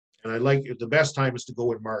 And I like the best time is to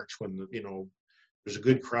go in March when there's a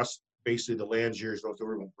good crust. Basically, the land's yours. You don't have to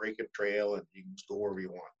worry about breaking trail, and you can just go wherever you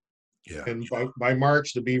want. Yeah. And by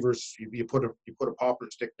March, the beavers, you put a poplar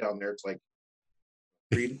stick down there. It's like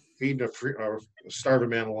feeding a starving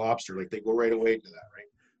man a lobster. Like they go right away to that, right?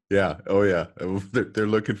 Yeah. Oh yeah. They're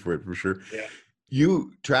looking for it for sure. Yeah.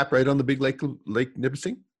 You trap right on the big Lake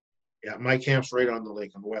Nipissing? Yeah, my camp's right on the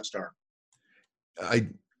lake on the west arm. I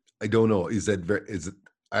don't know. Is it?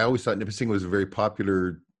 I always thought Nipissing was a very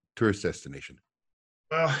popular tourist destination.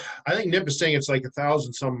 I think Nipissing, it's like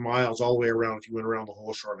 1,000 some miles all the way around. If you went around the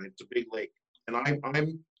whole shoreline, it's a big lake. And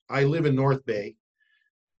I live in North Bay,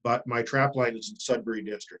 but my trap line is in Sudbury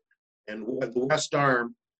District, and the west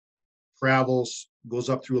arm goes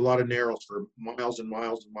up through a lot of narrows for miles and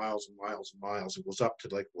miles and miles and miles and miles. It goes up to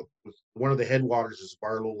like one of the headwaters is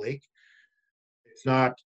Barlow Lake. It's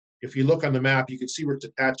not, if you look on the map, you can see where it's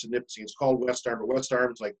attached to Nipissing. It's called West Arm, but West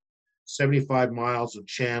Arm is like 75 miles of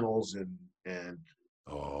channels and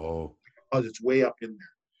oh, it's way up in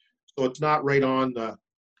there. So it's not right on the,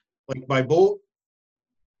 like by boat,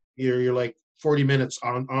 you're like 40 minutes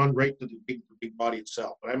on right to the big body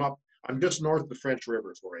itself. But I'm just north of the French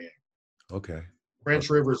River is where I am. okay. French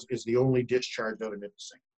River is the only discharge out of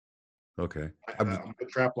Nipissing. Okay. My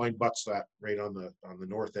trap line butts that right on the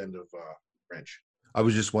north end of French. I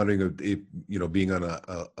was just wondering if being on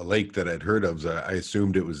a lake that I'd heard of, I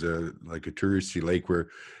assumed it was like a touristy lake where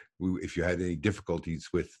if you had any difficulties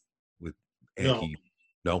with Anki.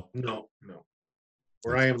 No.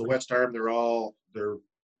 Where I am, the West Arm, there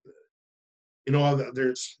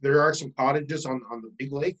are some cottages on the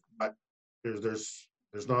big lake, but there's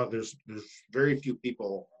very few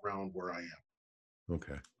people around where I am.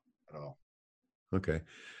 Okay. At all. Okay.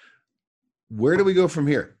 Where do we go from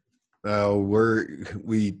here? You're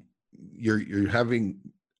having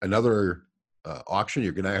another auction.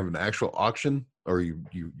 You're going to have an actual auction, or you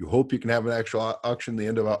hope you can have an actual auction the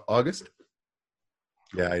end of August.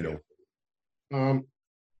 Yeah, I know.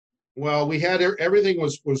 Well, we had everything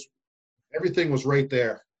was right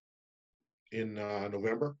there in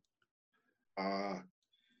November. I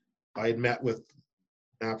had met with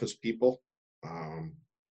NAFA's people.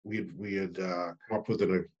 We had come up with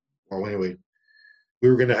anyway, we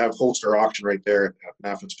were going to host our auction right there at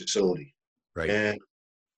NAFA's facility. Right. And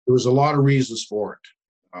there was a lot of reasons for it.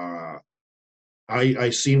 I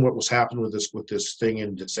seen what was happening with this thing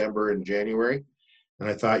in December and January. And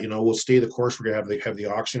I thought, we'll stay the course. We're going to have the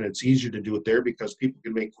auction. It's easier to do it there because people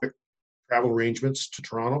can make quick travel arrangements to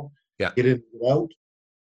Toronto. Yeah. Get in and out.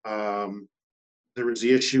 There was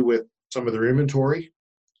the issue with some of their inventory,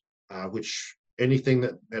 which anything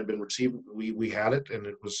that had been received, we had it, and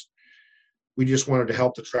we just wanted to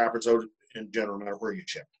help the trappers out in general, no matter where you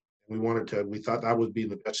shipped. We thought that would be in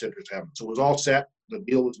the best interest to have it. So it was all set. The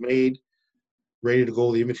deal was made, ready to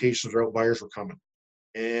go. The invitations were out. Buyers were coming.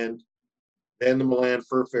 And then the Milan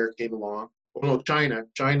Fur Fair came along. Well, no,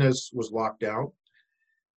 China's was locked down.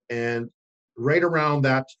 And right around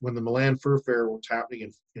that, when the Milan Fur Fair was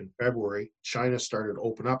happening in February, China started to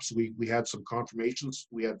open up. So we had some confirmations.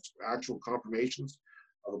 We had actual confirmations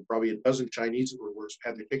of probably a dozen Chinese that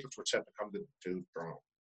had their tickets were set to come to Toronto.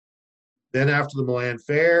 Then after the Milan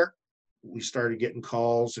Fair, we started getting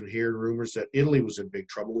calls and hearing rumors that Italy was in big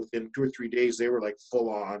trouble. Within 2 or 3 days, they were like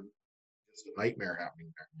full on. It's a nightmare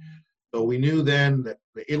happening there. So we knew then that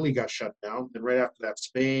Italy got shut down. And right after that,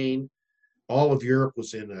 Spain, all of Europe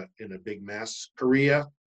was in a big mess. Korea.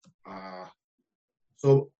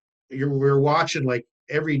 So we're watching like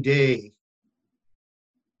every day.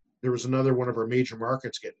 There was another one of our major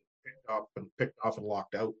markets getting picked off and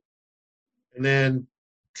locked out. And then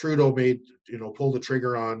Trudeau pulled the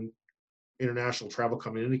trigger on international travel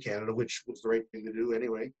coming into Canada, which was the right thing to do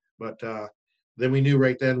anyway. But then we knew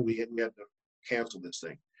right then we had to cancel this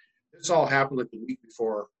thing. This all happened like the week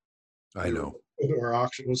before. I know. Our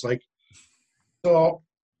auction was like, so,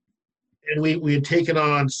 and we had taken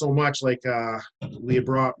on so much, like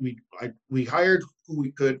we hired who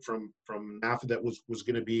we could from NAFA that was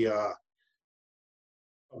going to be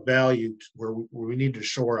valued where we need to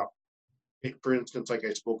shore up. For instance, like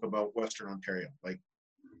I spoke about Western Ontario, like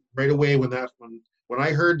right away when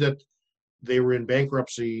I heard that they were in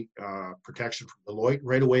bankruptcy protection from Deloitte,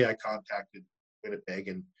 right away I contacted Winnipeg,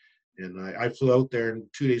 and I flew out there, and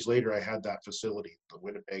 2 days later I had that facility, the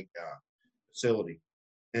Winnipeg facility.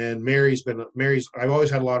 And I've always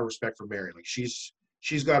had a lot of respect for Mary. Like she's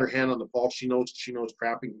got her hand on the pulse. She knows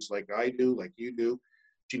crapping just like I do, like you do.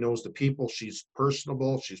 She knows the people. She's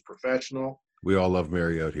personable. She's professional. We all love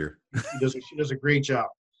Mary out here. She does a great job.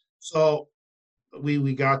 So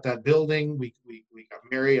we got that building. We got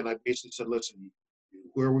Mary, and I basically said, listen,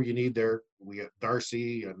 wherever you need there, we got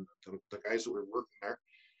Darcy and the guys that were working there.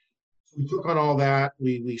 So we took on all that.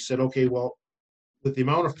 We said, okay, well, with the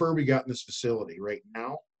amount of fur we got in this facility right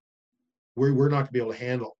now, we're not going to be able to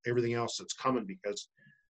handle everything else that's coming because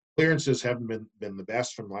clearances haven't been the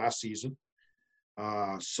best from last season.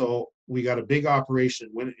 So we got a big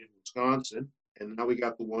operation in Wisconsin, and now we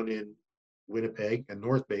got the one in Winnipeg and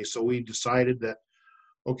North Bay. So we decided that,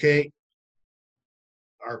 okay,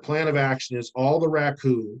 our plan of action is all the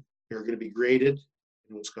raccoon are going to be graded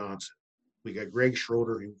in Wisconsin. We got Greg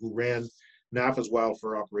Schroeder, who ran Napa's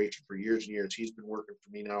wildfire operation for years and years. He's been working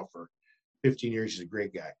for me now for 15 years. He's a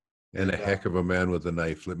great guy. And a heck of a man with a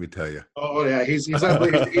knife, let me tell you. Oh, yeah. He's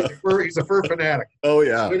a fur fanatic. Oh,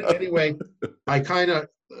 yeah. Anyway,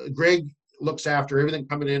 Greg looks after everything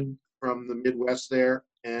coming in from the Midwest there,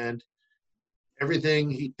 and everything,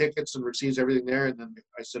 he tickets and receives everything there. And then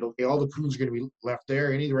I said, okay, all the coons are going to be left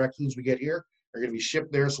there. Any of the raccoons we get here are going to be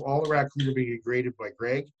shipped there. So all the raccoons are being graded by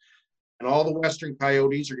Greg. And all the Western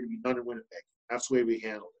coyotes are going to be done in Winnipeg. That's the way we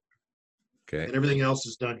handle it. Okay. And everything else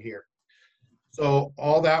is done here. So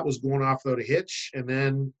all that was going off without a hitch. And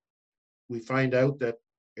then we find out that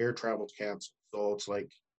air travel's canceled. So it's like,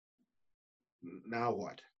 now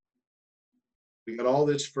what? We got all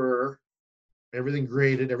this fur, everything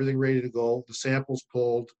graded, everything ready to go. The samples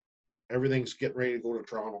pulled, everything's getting ready to go to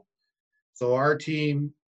Toronto. So our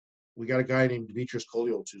team, we got a guy named Demetrius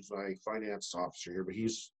Kolios, who's my finance officer here, but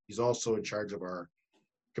he's also in charge of our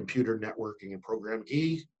computer networking and programming.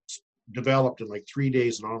 He developed in like 3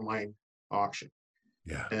 days an online auction.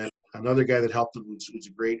 Yeah. And another guy that helped him, who's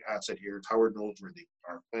a great asset here, is Howard Noseworthy,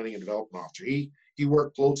 our planning and development officer. He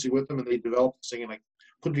worked closely with them, and they developed this thing and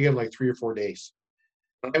put it together in like 3 or 4 days.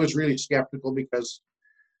 And I was really skeptical because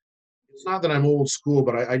it's not that I'm old school,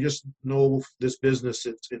 but I just know this business.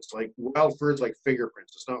 It's like wild fur is like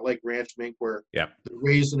fingerprints. It's not like ranch mink where they're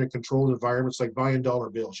raised in a controlled environment. It's like buying dollar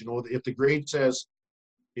bills. You know, if the grade says,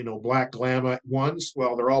 you know, black llama ones,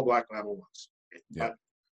 well, they're all black llama ones. Yeah. But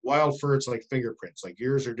wild fur, it's like fingerprints. Like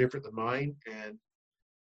yours are different than mine, and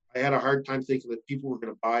I had a hard time thinking that people were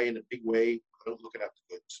going to buy in a big way without looking at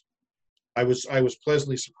the goods. I was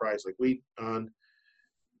pleasantly surprised. Like on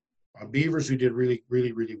beavers, we did really,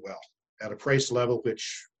 really, really well at a price level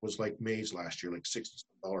which was like maize last year, like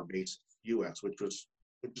 $60 base US, which is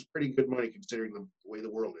pretty good money considering the way the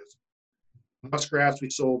world is. Muskrats,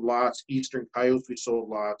 we sold lots. Eastern coyotes, we sold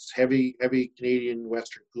lots. Heavy Canadian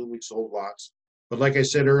Western coon, we sold lots. But like I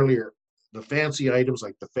said earlier, the fancy items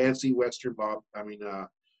like the fancy Western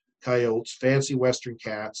coyotes, fancy Western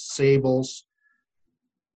cats, sables,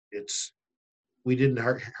 we didn't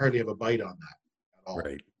hardly have a bite on that at all.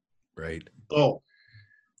 Right. So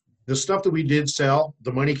the stuff that we did sell,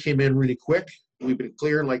 the money came in really quick. We've been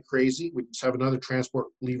clearing like crazy. We just have another transport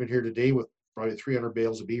leaving here today with probably 300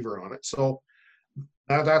 bales of beaver on it. So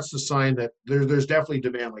that's the sign that there's definitely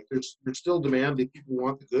demand. Like there's still demand. The people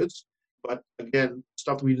want the goods, but again,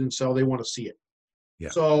 stuff that we didn't sell, they want to see it. Yeah.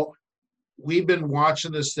 So we've been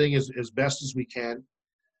watching this thing as best as we can,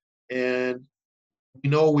 and we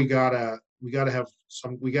know we gotta have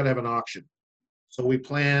an auction. So we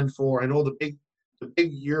plan for. I know the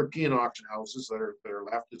big European auction houses that are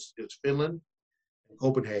left is Finland and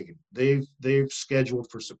Copenhagen. They've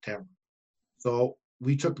scheduled for September. So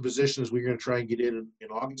we took the position as we're going to try and get in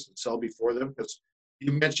August and sell before them, because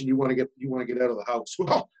you mentioned you want to get out of the house.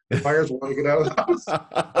 Well, the buyers want to get out of the house.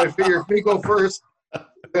 I figure if we go first,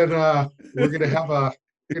 then we're going to have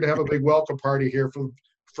a big welcome party here from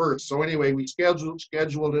first. So anyway, we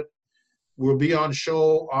scheduled it. We'll be on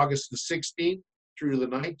show August the 16th through the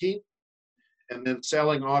 19th, and then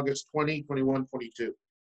selling August 20, 21, 22.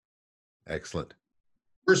 Excellent.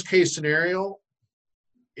 Worst case scenario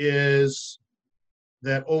is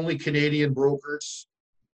that only Canadian brokers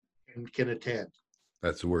can attend.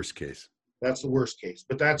 That's the worst case. That's the worst case,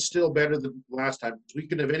 but that's still better than last time. We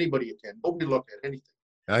couldn't have anybody attend. Nobody looked at anything.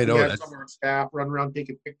 I know. We had some of our staff run around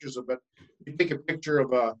taking pictures of it. You take a picture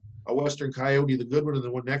of a Western coyote, the good one, and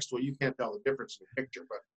the one next to it, you can't tell the difference in the picture.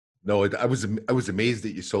 But no, I was amazed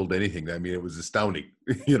that you sold anything. I mean, it was astounding.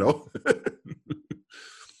 You know.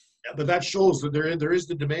 Yeah, but that shows that there is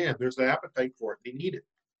the demand. There's the appetite for it. They need it.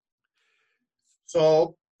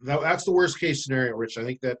 So that's the worst case scenario, Rich. I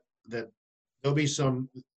think that there'll be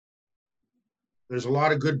there's a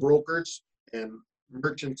lot of good brokers and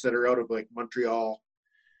merchants that are out of like Montreal,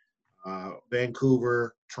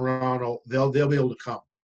 Vancouver, Toronto. They'll be able to come,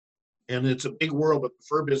 and it's a big world, but the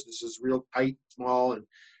fur business is real tight, small,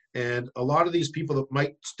 and a lot of these people that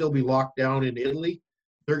might still be locked down in Italy,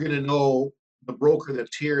 they're going to know the broker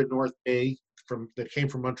that's here in North Bay that came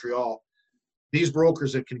from Montreal. These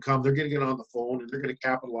brokers that can come, they're going to get on the phone and they're going to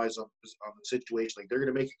capitalize on the situation. Like they're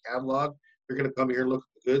going to make a catalog, they're going to come here and look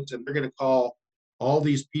at the goods, and they're going to call all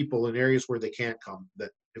these people in areas where they can't come.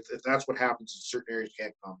 That if that's what happens, in certain areas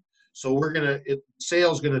can't come. So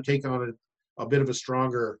sales going to take on a bit of a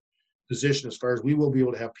stronger position as far as we will be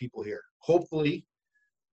able to have people here. Hopefully,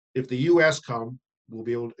 if the U.S. come, we'll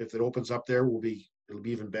be able. If it opens up there, it'll be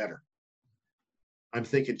even better. I'm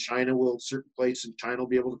thinking certain place in China will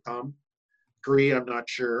be able to come. Korea, I'm not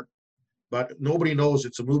sure, but nobody knows.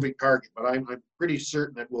 It's a moving target. But I'm pretty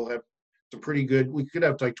certain that we'll have some pretty good. We could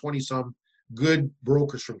have like 20 some good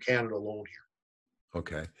brokers from Canada alone here.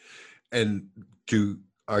 Okay, and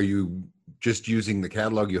are you just using the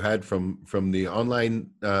catalog you had from the online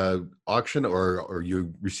auction, or are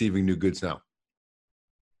you receiving new goods now?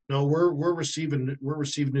 No, we're receiving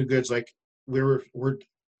new goods. Like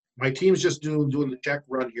my team's just doing the check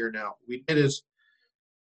run here now. We did is,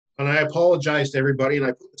 and I apologize to everybody, and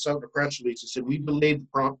I put this out in a press release. I said we delayed the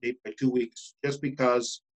prompt date by 2 weeks just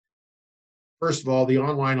because, first of all, the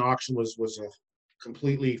online auction was a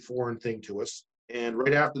completely foreign thing to us. And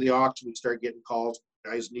right after the auction, we started getting calls,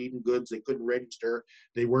 guys needing goods. They couldn't register.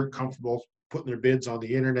 They weren't comfortable putting their bids on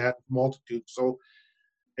the internet, multitude. So,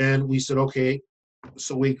 and we said, okay.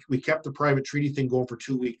 So we kept the private treaty thing going for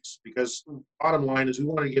 2 weeks because bottom line is we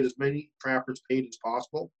want to get as many trappers paid as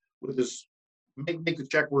possible with this, make the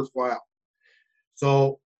check worthwhile.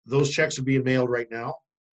 So those checks are being mailed right now.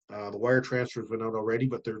 The wire transfers went out already,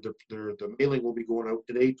 but the mailing will be going out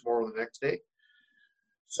today, tomorrow, the next day.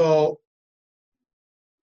 So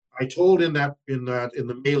I told in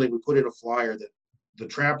the mailing, we put in a flyer that the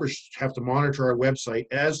trappers have to monitor our website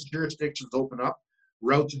as jurisdictions open up.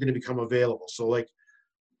 Routes are going to become available. So like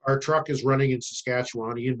our truck is running in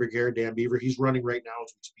Saskatchewan, Ian Brigare, Dan Beaver, he's running right now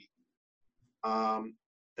as we speak.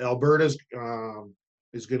 Alberta's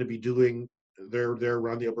is going to be doing their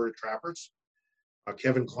run, the Alberta Trappers.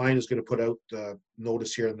 Kevin Klein is going to put out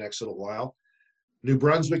notice here in the next little while. New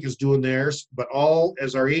Brunswick is doing theirs, but all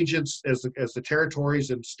as our agents, as the territories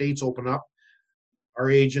and states open up, our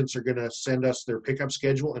agents are going to send us their pickup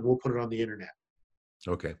schedule and we'll put it on the internet.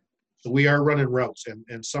 Okay. So we are running routes,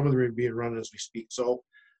 and some of them are being run as we speak. So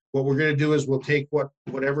what we're going to do is we'll take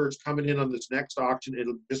whatever is coming in on this next auction.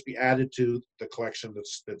 It'll just be added to the collection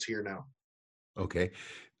that's here now. Okay.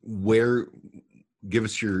 Give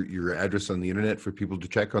us your address on the internet for people to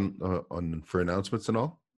check on for announcements and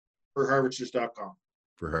all. Furharvesters.com.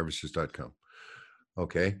 Furharvesters.com.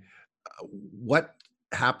 Okay. What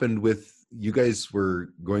happened with you guys were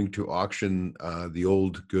going to auction the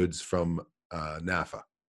old goods from NAFA?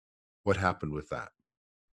 What happened with that?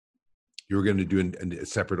 You were going to do a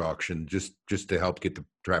separate auction just to help get the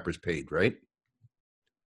trappers paid, right?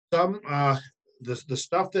 Some the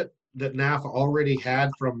stuff that NAFA already had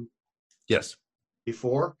from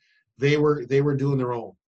before, they were doing their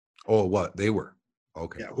own. Oh, what they were?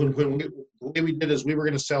 Okay. Yeah. The way we did is we were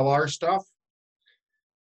going to sell our stuff,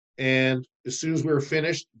 and as soon as we were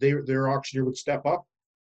finished, their auctioneer would step up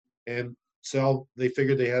and sell. They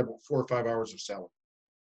figured they had about 4 or 5 hours of selling.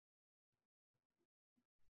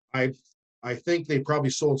 I think they probably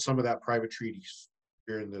sold some of that private treaties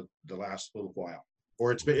during the last little while,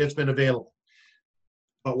 or it's been available.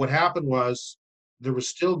 But what happened was there was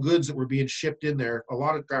still goods that were being shipped in there. A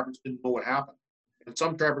lot of trappers didn't know what happened, and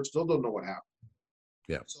some trappers still don't know what happened.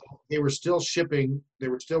 Yeah. So they were still shipping. They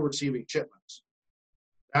were still receiving shipments.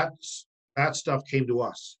 That stuff came to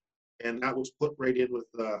us, and that was put right in with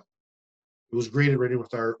it was graded right in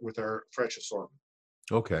with our fresh assortment.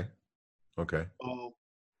 Okay. Okay. So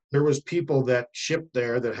there was people that shipped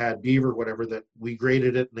there that had beaver, whatever, that we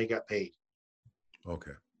graded it and they got paid.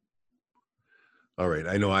 Okay. All right.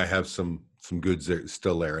 I know I have some goods that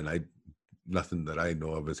still there, and nothing that I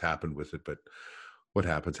know of has happened with it, but what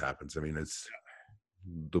happens. I mean, it's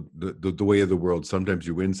the way of the world. Sometimes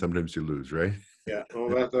you win, sometimes you lose, right? Yeah.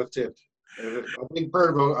 Well, that's it. And I think part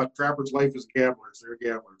of a trapper's life is gamblers. They're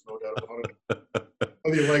gamblers, no doubt about it.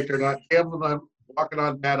 Whether you like it or not, gambling on walking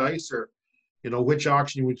on bad ice, or which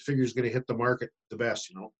auction you would figure is going to hit the market the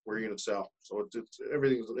best. Where you're going to sell. So it's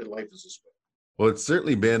everything in life is this way. Well, it's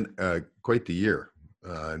certainly been quite the year,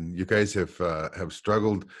 and you guys have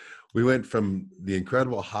struggled. We went from the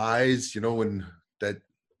incredible highs, when that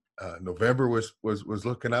November was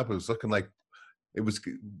looking up. It was looking like it was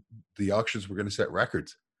the auctions were going to set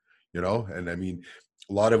records, and I mean,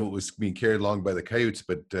 a lot of it was being carried along by the coyotes,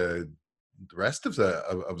 but the rest of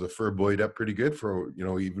the fur buoyed up pretty good for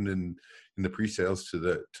even in the pre-sales to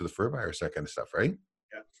the fur buyers, that kind of stuff, right?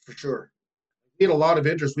 Yeah, for sure. We had a lot of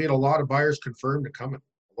interest. We had a lot of buyers confirmed to coming.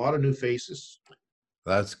 A lot of new faces.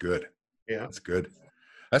 That's good. Yeah, That's good.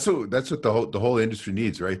 That's what the whole industry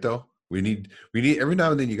needs, right? Though we need every now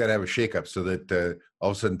and then you got to have a shakeup so that all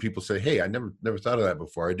of a sudden people say, "Hey, I never thought of that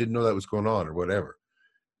before. I didn't know that was going on," or whatever.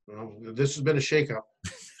 well, this has been a shakeup.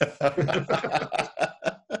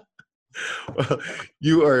 Well,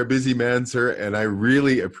 you are a busy man, sir, and I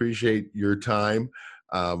really appreciate your time.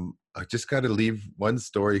 I just got to leave one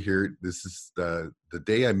story here. This is the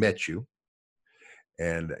day I met you,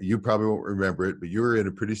 and you probably won't remember it, but you were in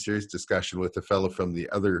a pretty serious discussion with a fellow from the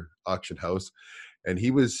other auction house, and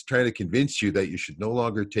he was trying to convince you that you should no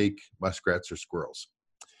longer take muskrats or squirrels,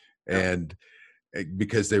 and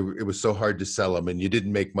because it was so hard to sell them, and you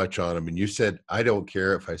didn't make much on them. And you said, "I don't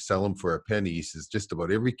care if I sell them for a penny." He says, "Just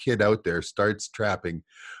about every kid out there starts trapping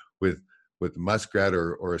with muskrat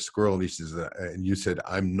or a squirrel." And he says, and you said,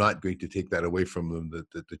 "I'm not going to take that away from them,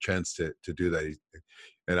 the chance to do that."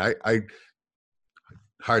 And I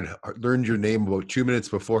learned your name about 2 minutes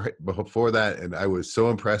before that, and I was so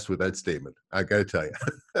impressed with that statement. I got to tell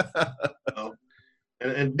you.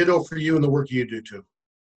 And ditto for you and the work you do too.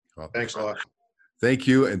 Well, thanks a lot. Thank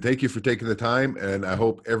you, and thank you for taking the time. And I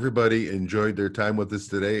hope everybody enjoyed their time with us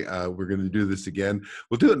today. We're going to do this again.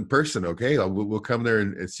 We'll do it in person, okay? We'll come there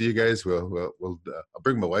and see you guys. I'll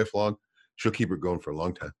bring my wife along. She'll keep it going for a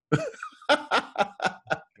long time.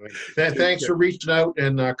 Thanks for reaching out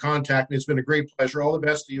and contacting. It's been a great pleasure. All the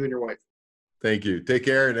best to you and your wife. Thank you. Take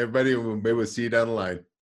care, and everybody. Maybe we'll see you down the line.